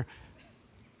in order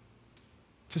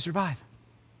to survive.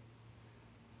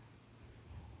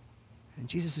 And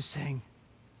Jesus is saying,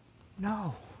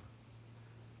 no.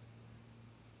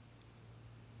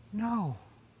 No.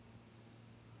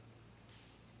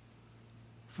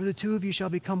 For the two of you shall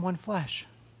become one flesh.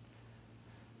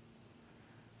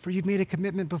 For you've made a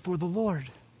commitment before the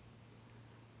Lord.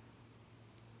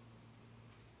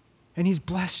 And he's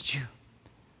blessed you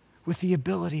with the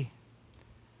ability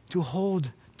to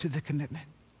hold to the commitment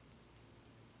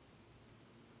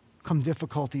come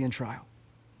difficulty and trial.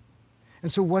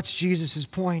 And so what's Jesus'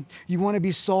 point? You want to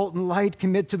be salt and light,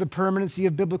 commit to the permanency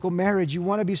of biblical marriage. You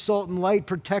want to be salt and light,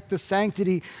 protect the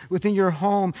sanctity within your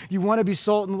home. You want to be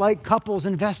salt and light, couples,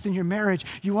 invest in your marriage.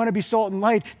 You want to be salt and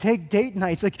light, take date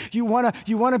nights. Like you want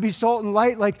to be salt and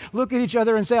light, like look at each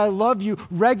other and say, I love you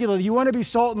regularly. You want to be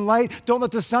salt and light, don't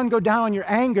let the sun go down on your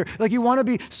anger. Like you want to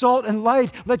be salt and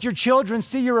light, let your children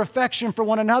see your affection for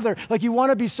one another. Like you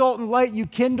want to be salt and light, you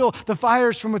kindle the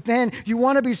fires from within. You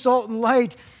want to be salt and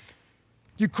light.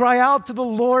 You cry out to the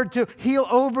Lord to heal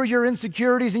over your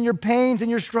insecurities and your pains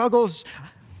and your struggles.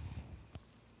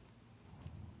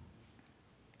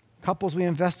 Couples, we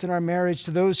invest in our marriage.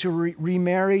 To those who are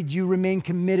remarried, you remain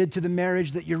committed to the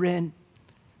marriage that you're in.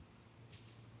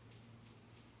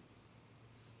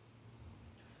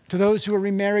 To those who are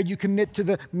remarried, you commit to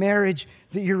the marriage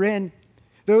that you're in.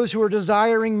 Those who are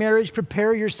desiring marriage,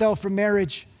 prepare yourself for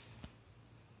marriage.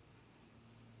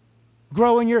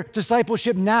 Grow in your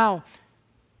discipleship now.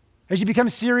 As you become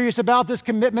serious about this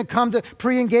commitment, come to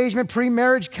pre-engagement,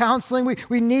 pre-marriage counseling.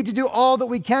 We need to do all that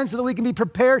we can so that we can be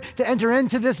prepared to enter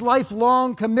into this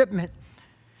lifelong commitment.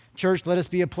 Church, let us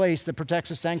be a place that protects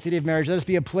the sanctity of marriage. Let us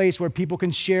be a place where people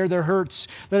can share their hurts.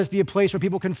 Let us be a place where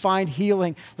people can find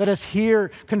healing. Let us hear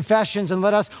confessions and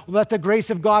let the grace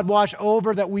of God wash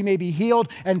over that we may be healed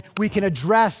and we can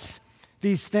address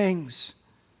these things.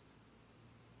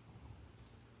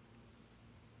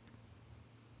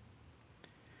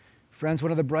 Friends,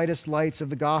 one of the brightest lights of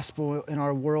the gospel in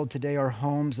our world today are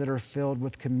homes that are filled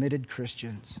with committed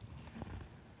Christians,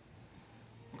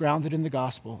 grounded in the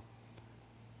gospel,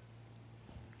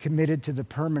 committed to the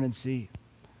permanency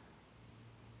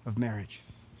of marriage.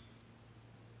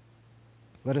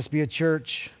 Let us be a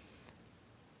church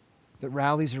that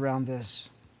rallies around this.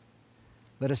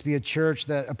 Let us be a church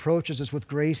that approaches us with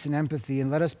grace and empathy.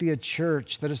 And let us be a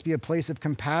church, let us be a place of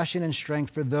compassion and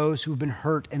strength for those who've been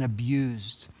hurt and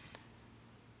abused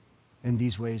in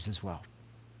these ways as well.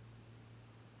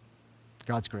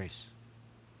 God's grace.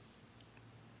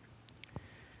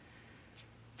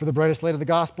 For the brightest light of the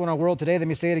gospel in our world today, let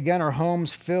me say it again, our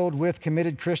homes filled with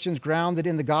committed Christians grounded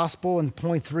in the gospel. And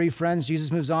point 3, friends,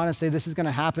 Jesus moves on and say this is going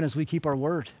to happen as we keep our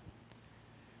word.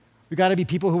 We've got to be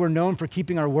people who are known for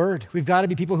keeping our word. We've got to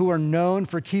be people who are known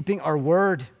for keeping our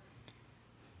word.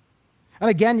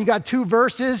 And again, you got 2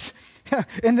 verses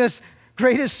in this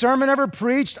greatest sermon ever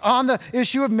preached on the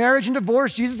issue of marriage and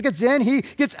divorce. Jesus gets in, he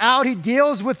gets out, he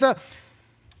deals with the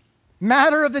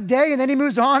matter of the day, and then he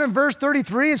moves on in verse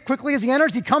 33. As quickly as he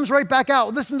enters, he comes right back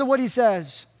out. Listen to what he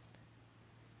says.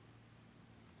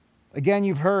 Again,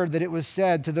 you've heard that it was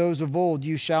said to those of old,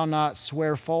 you shall not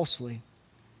swear falsely,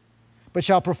 but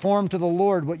shall perform to the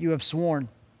Lord what you have sworn.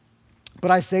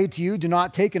 But I say to you, do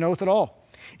not take an oath at all,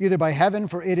 either by heaven,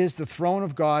 for it is the throne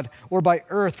of God, or by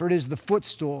earth, for it is the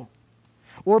footstool,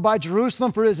 or by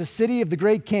Jerusalem, for it is the city of the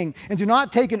great king. And do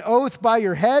not take an oath by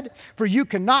your head, for you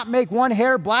cannot make one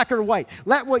hair black or white.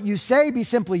 Let what you say be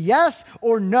simply yes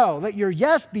or no. Let your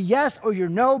yes be yes or your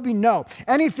no be no.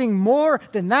 Anything more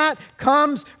than that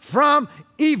comes from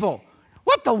evil.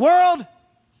 What the world?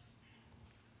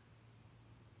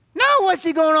 No, what's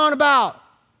he going on about?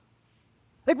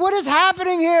 Like, what is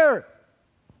happening here?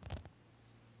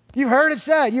 You've heard it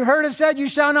said, you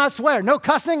shall not swear. No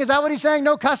cussing, is that what he's saying?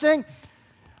 No cussing?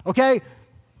 Okay?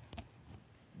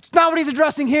 It's not what he's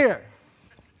addressing here.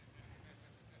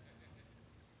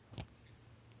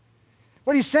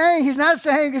 What he's saying, he's not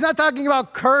talking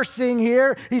about cursing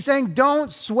here. He's saying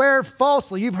don't swear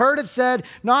falsely. You've heard it said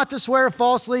not to swear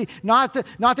falsely, not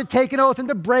to take an oath and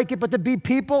to break it, but to be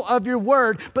people of your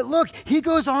word. But look, he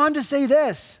goes on to say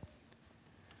this.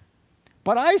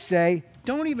 But I say,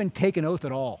 don't even take an oath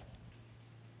at all.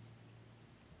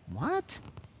 What?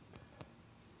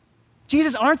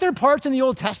 Jesus, aren't there parts in the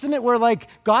Old Testament where like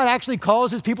God actually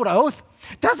calls his people to oath?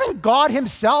 Doesn't God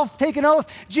himself take an oath?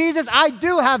 Jesus, I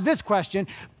do have this question.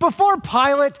 Before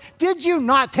Pilate, did you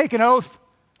not take an oath?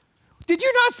 Did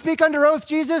you not speak under oath,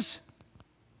 Jesus?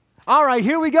 All right,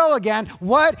 here we go again.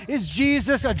 What is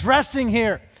Jesus addressing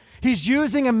here? He's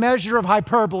using a measure of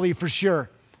hyperbole for sure.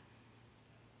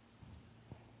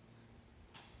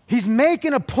 He's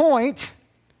making a point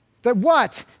that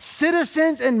what?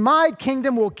 Citizens in my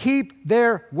kingdom will keep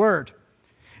their word.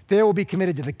 They will be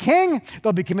committed to the king.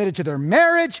 They'll be committed to their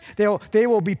marriage. They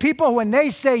will be people who, when they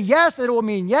say yes, it will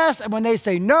mean yes. And when they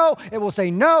say no, it will say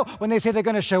no. When they say they're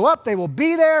going to show up, they will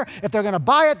be there. If they're going to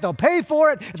buy it, they'll pay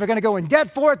for it. If they're going to go in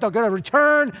debt for it, they're going to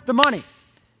return the money.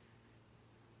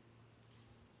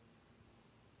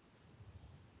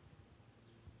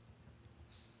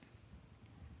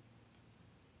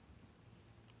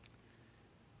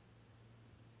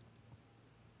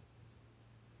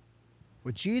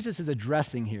 What Jesus is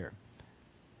addressing here,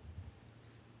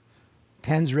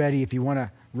 pen's ready if you want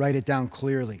to write it down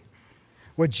clearly.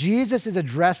 What Jesus is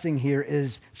addressing here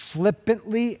is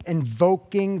flippantly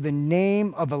invoking the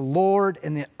name of the Lord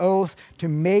and the oath to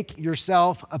make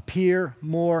yourself appear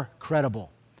more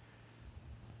credible.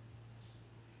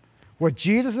 What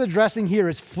Jesus is addressing here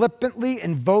is flippantly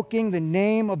invoking the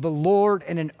name of the Lord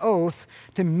and an oath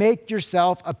to make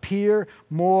yourself appear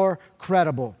more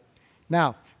credible.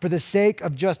 Now, for the sake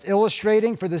of just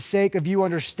illustrating, for the sake of you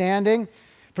understanding,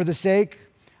 for the sake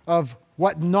of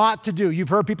what not to do. You've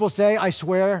heard people say, I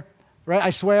swear, right?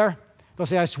 I swear. They'll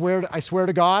say, I swear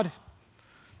to God.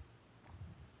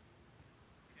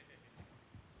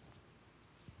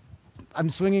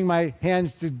 I'm swinging my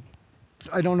hands to,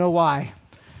 I don't know why.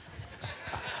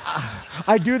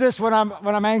 I do this when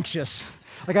I'm anxious.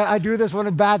 Like I do this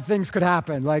when bad things could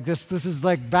happen. Like this is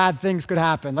like bad things could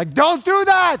happen. Like, don't do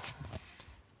that.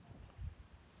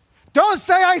 Don't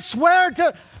say I swear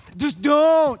to, just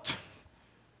don't.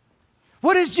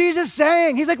 What is Jesus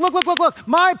saying? He's like, look,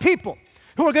 my people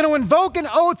who are going to invoke an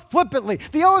oath flippantly.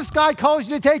 The oaths God calls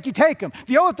you to take, you take them.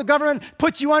 The oath the government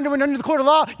puts you under and under the court of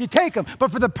law, you take them.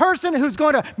 But for the person who's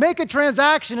going to make a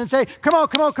transaction and say, come on,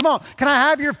 can I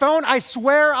have your phone? I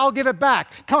swear I'll give it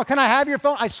back. Come on, can I have your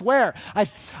phone? I swear.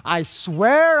 I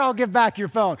swear I'll give back your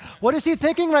phone. What is he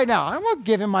thinking right now? I won't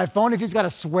give him my phone if he's got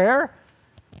to swear.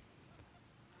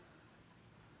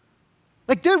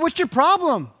 Like, dude, what's your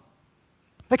problem?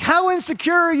 Like, how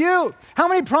insecure are you? How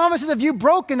many promises have you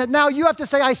broken that now you have to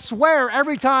say, I swear,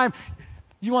 every time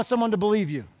you want someone to believe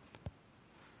you?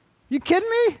 You kidding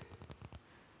me?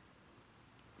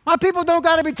 My people don't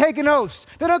got to be taking oaths.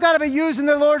 They don't got to be using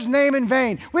the Lord's name in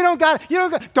vain.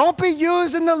 Don't be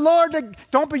using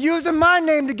don't be using my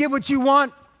name to get what you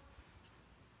want.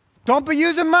 Don't be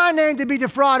using my name to be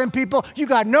defrauding people. You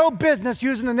got no business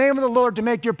using the name of the Lord to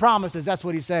make your promises. That's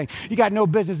what he's saying. You got no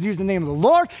business using the name of the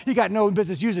Lord. You got no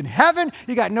business using heaven.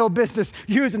 You got no business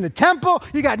using the temple.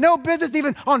 You got no business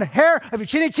even on the hair of your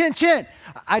chinny chin chin.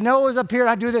 I know it was up here.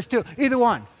 I do this too. Either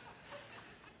one.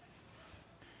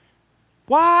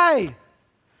 Why?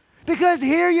 Because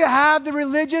here you have the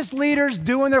religious leaders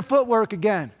doing their footwork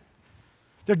again.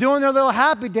 They're doing their little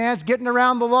happy dance, getting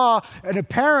around the law, and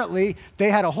apparently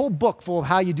they had a whole book full of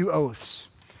how you do oaths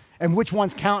and which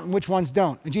ones count and which ones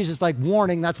don't. And Jesus is like,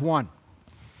 warning, that's one.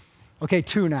 Okay,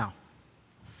 2 now.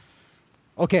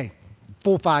 Okay,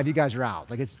 full 5, you guys are out.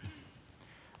 Like, it's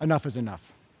enough is enough.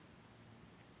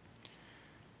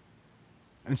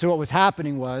 And so what was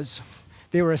happening was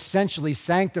they were essentially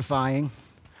sanctifying,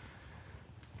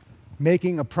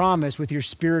 making a promise with your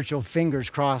spiritual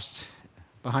fingers crossed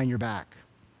behind your back.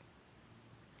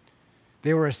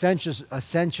 They were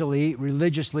essentially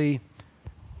religiously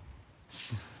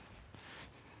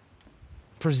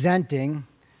presenting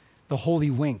the holy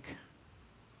wink.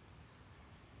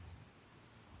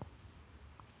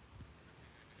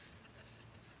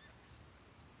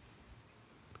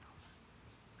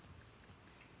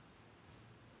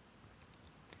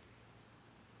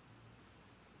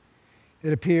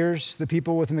 It appears the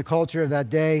people within the culture of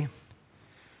that day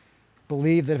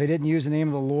believed that if they didn't use the name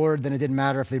of the Lord, then it didn't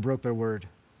matter if they broke their word.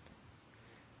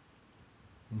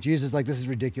 And Jesus is like, this is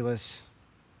ridiculous.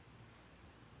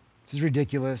 This is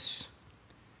ridiculous.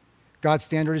 God's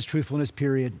standard is truthfulness,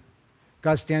 period.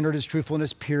 God's standard is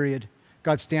truthfulness, period.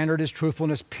 God's standard is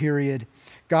truthfulness, period.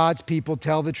 God's people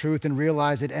tell the truth and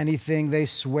realize that anything they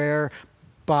swear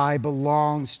by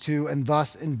belongs to and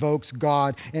thus invokes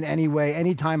God in any way.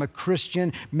 Anytime a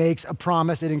Christian makes a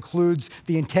promise, it includes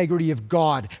the integrity of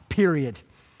God, period.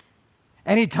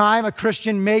 Anytime a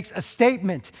Christian makes a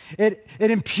statement, it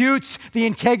imputes the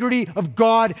integrity of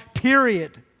God,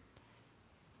 period.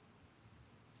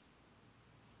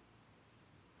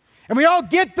 And we all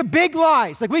get the big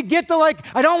lies. Like, we get the,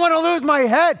 I don't want to lose my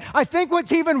head. I think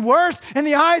what's even worse in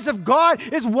the eyes of God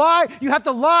is why you have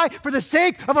to lie for the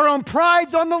sake of our own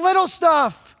prides on the little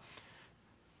stuff.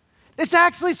 It's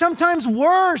actually sometimes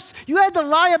worse. You had to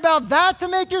lie about that to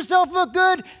make yourself look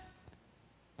good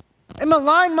and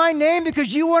malign my name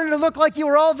because you wanted to look like you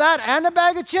were all that and a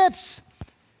bag of chips.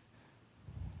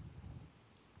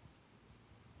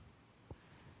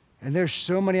 And there's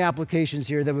so many applications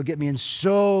here that would get me in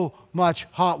so much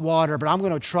hot water, but I'm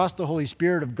going to trust the Holy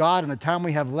Spirit of God in the time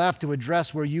we have left to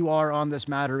address where you are on this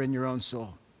matter in your own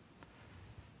soul.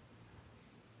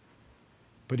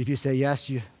 But if you say yes,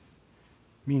 you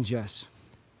means yes.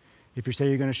 If you say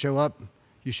you're going to show up,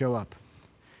 you show up.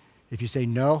 If you say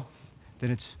no, then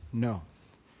it's no.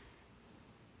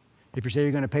 If you say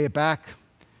you're going to pay it back,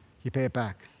 you pay it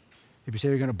back. If you say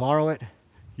you're going to borrow it,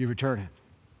 you return it.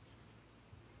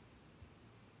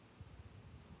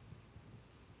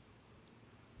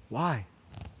 Why?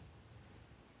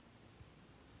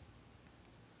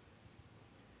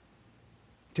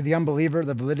 To the unbeliever,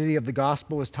 the validity of the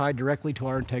gospel is tied directly to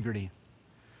our integrity.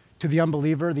 To the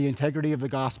unbeliever, the integrity of the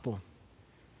gospel.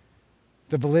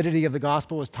 The validity of the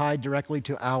gospel is tied directly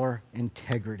to our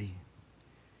integrity.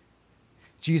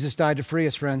 Jesus died to free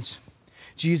us, friends.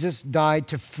 Jesus died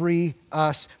to free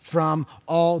us from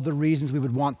all the reasons we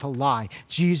would want to lie.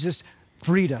 Jesus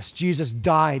freed us. Jesus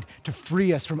died to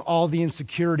free us from all the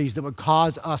insecurities that would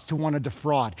cause us to want to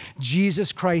defraud.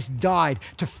 Jesus Christ died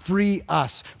to free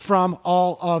us from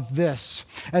all of this.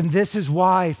 And this is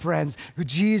why, friends,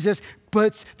 Jesus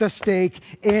puts the stake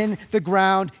in the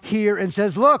ground here and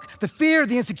says, look, the fear,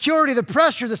 the insecurity, the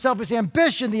pressure, the selfish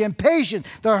ambition, the impatience,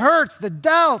 the hurts, the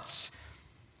doubts.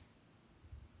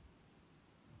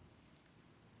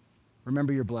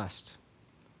 Remember, you're blessed.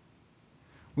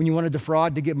 When you want to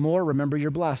defraud to get more, remember you're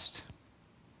blessed.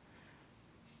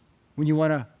 When you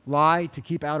want to lie to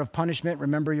keep out of punishment,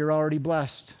 remember you're already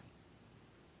blessed.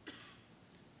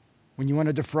 When you want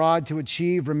to defraud to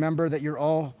achieve, remember that you're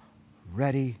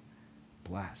already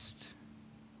blessed.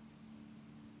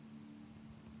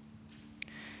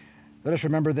 Let us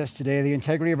remember this today. The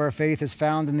integrity of our faith is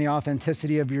found in the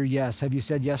authenticity of your yes. Have you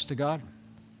said yes to God?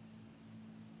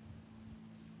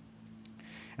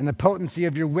 And the potency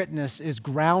of your witness is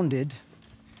grounded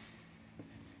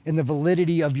in the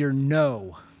validity of your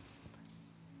no.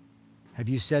 Have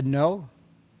you said no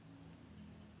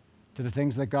to the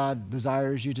things that God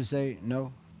desires you to say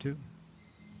no to?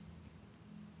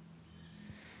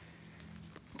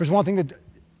 If there's one thing that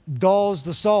dulls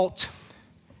the salt,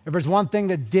 if there's one thing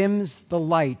that dims the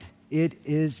light, it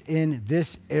is in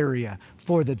this area.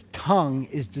 For the tongue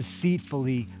is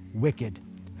deceitfully wicked.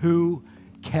 Who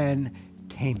can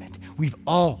tame it? We've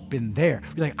all been there.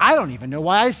 You're like, I don't even know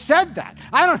why I said that.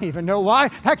 I don't even know why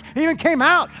that even came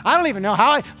out. I don't even know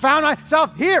how I found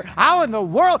myself here. How in the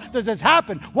world does this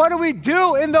happen? What do we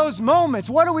do in those moments?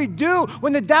 What do we do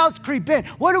when the doubts creep in?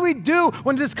 What do we do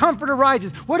when discomfort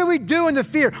arises? What do we do in the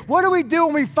fear? What do we do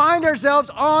when we find ourselves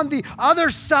on the other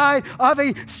side of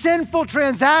a sinful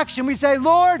transaction? We say,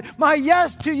 Lord, my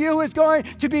yes to you is going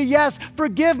to be yes.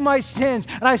 Forgive my sins.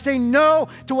 And I say no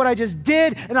to what I just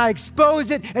did, and I expose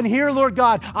it. And here, Lord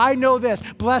God, I know this.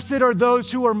 Blessed are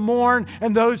those who are mourn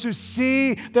and those who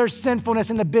see their sinfulness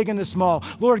in the big and the small.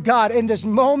 Lord God, in this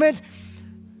moment,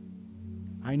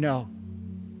 I know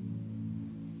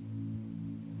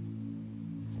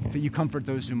that you comfort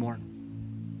those who mourn.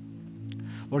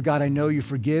 Lord God, I know you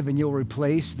forgive and you'll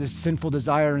replace this sinful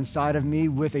desire inside of me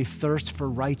with a thirst for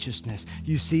righteousness.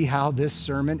 You see how this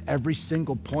sermon, every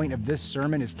single point of this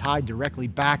sermon is tied directly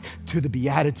back to the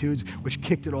Beatitudes, which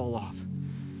kicked it all off.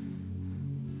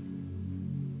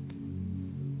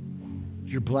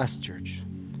 You're blessed, church.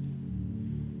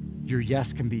 Your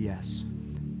yes can be yes.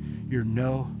 Your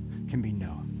no can be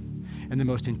no. And the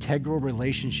most integral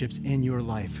relationships in your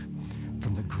life,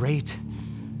 from the great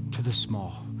to the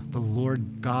small, the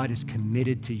Lord God is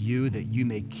committed to you that you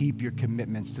may keep your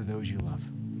commitments to those you love.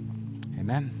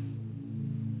 Amen.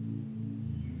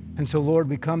 And so, Lord,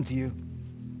 we come to you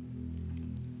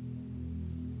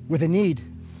with a need,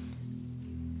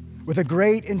 with a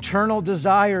great internal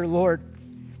desire, Lord,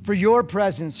 for your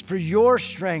presence, for your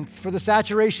strength, for the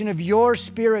saturation of your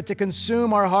Spirit to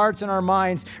consume our hearts and our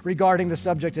minds regarding the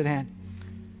subject at hand.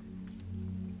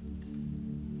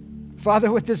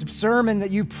 Father, with this sermon that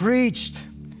you preached,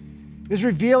 is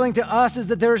revealing to us is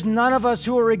that there's none of us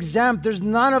who are exempt. There's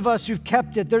none of us who've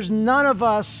kept it. There's none of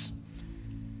us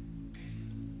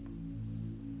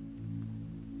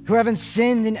who haven't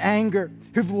sinned in anger,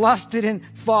 who've lusted in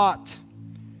thought.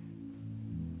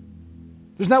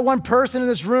 There's not one person in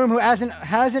this room who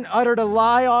hasn't uttered a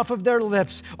lie off of their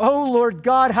lips. Oh, Lord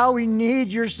God, how we need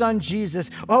your Son, Jesus.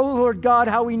 Oh, Lord God,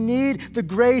 how we need the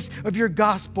grace of your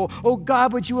gospel. Oh,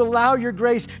 God, would you allow your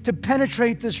grace to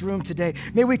penetrate this room today?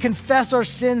 May we confess our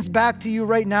sins back to you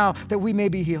right now that we may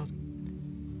be healed.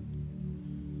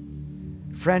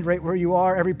 Friend, right where you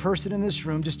are, every person in this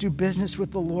room, just do business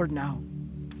with the Lord now.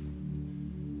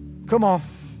 Come on.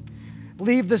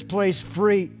 Leave this place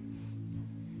free.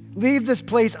 Leave this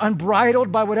place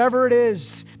unbridled by whatever it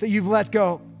is that you've let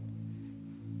go.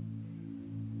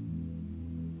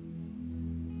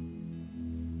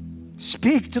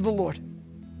 Speak to the Lord.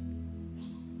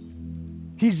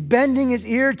 He's bending his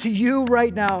ear to you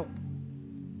right now.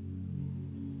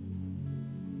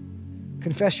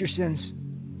 Confess your sins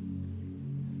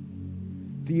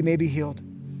that you may be healed.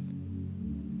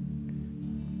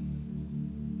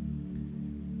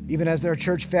 Even as our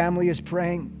church family is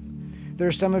praying, there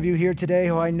are some of you here today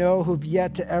who I know who've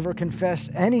yet to ever confess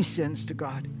any sins to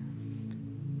God.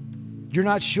 You're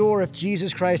not sure if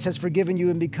Jesus Christ has forgiven you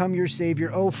and become your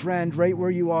Savior. Oh, friend, right where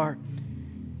you are,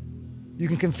 you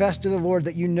can confess to the Lord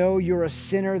that you know you're a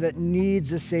sinner that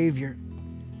needs a Savior.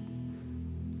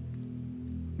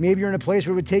 Maybe you're in a place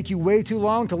where it would take you way too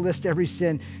long to list every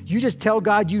sin. You just tell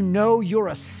God you know you're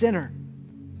a sinner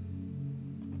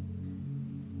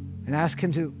and ask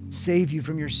Him to save you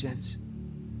from your sins.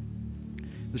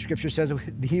 The scripture says,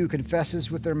 he who confesses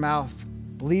with their mouth,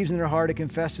 believes in their heart, and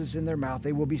confesses in their mouth,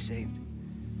 they will be saved.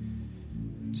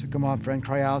 So come on, friend,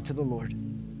 cry out to the Lord.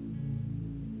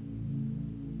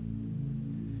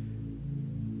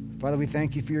 Father, we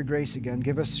thank you for your grace again.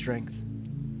 Give us strength.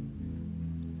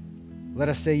 Let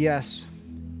us say yes.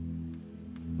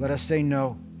 Let us say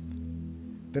no.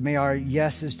 But may our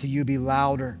yeses to you be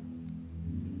louder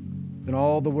than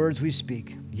all the words we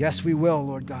speak. Yes, we will,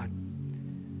 Lord God.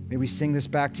 May we sing this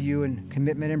back to you in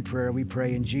commitment and prayer. We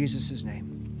pray in Jesus'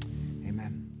 name.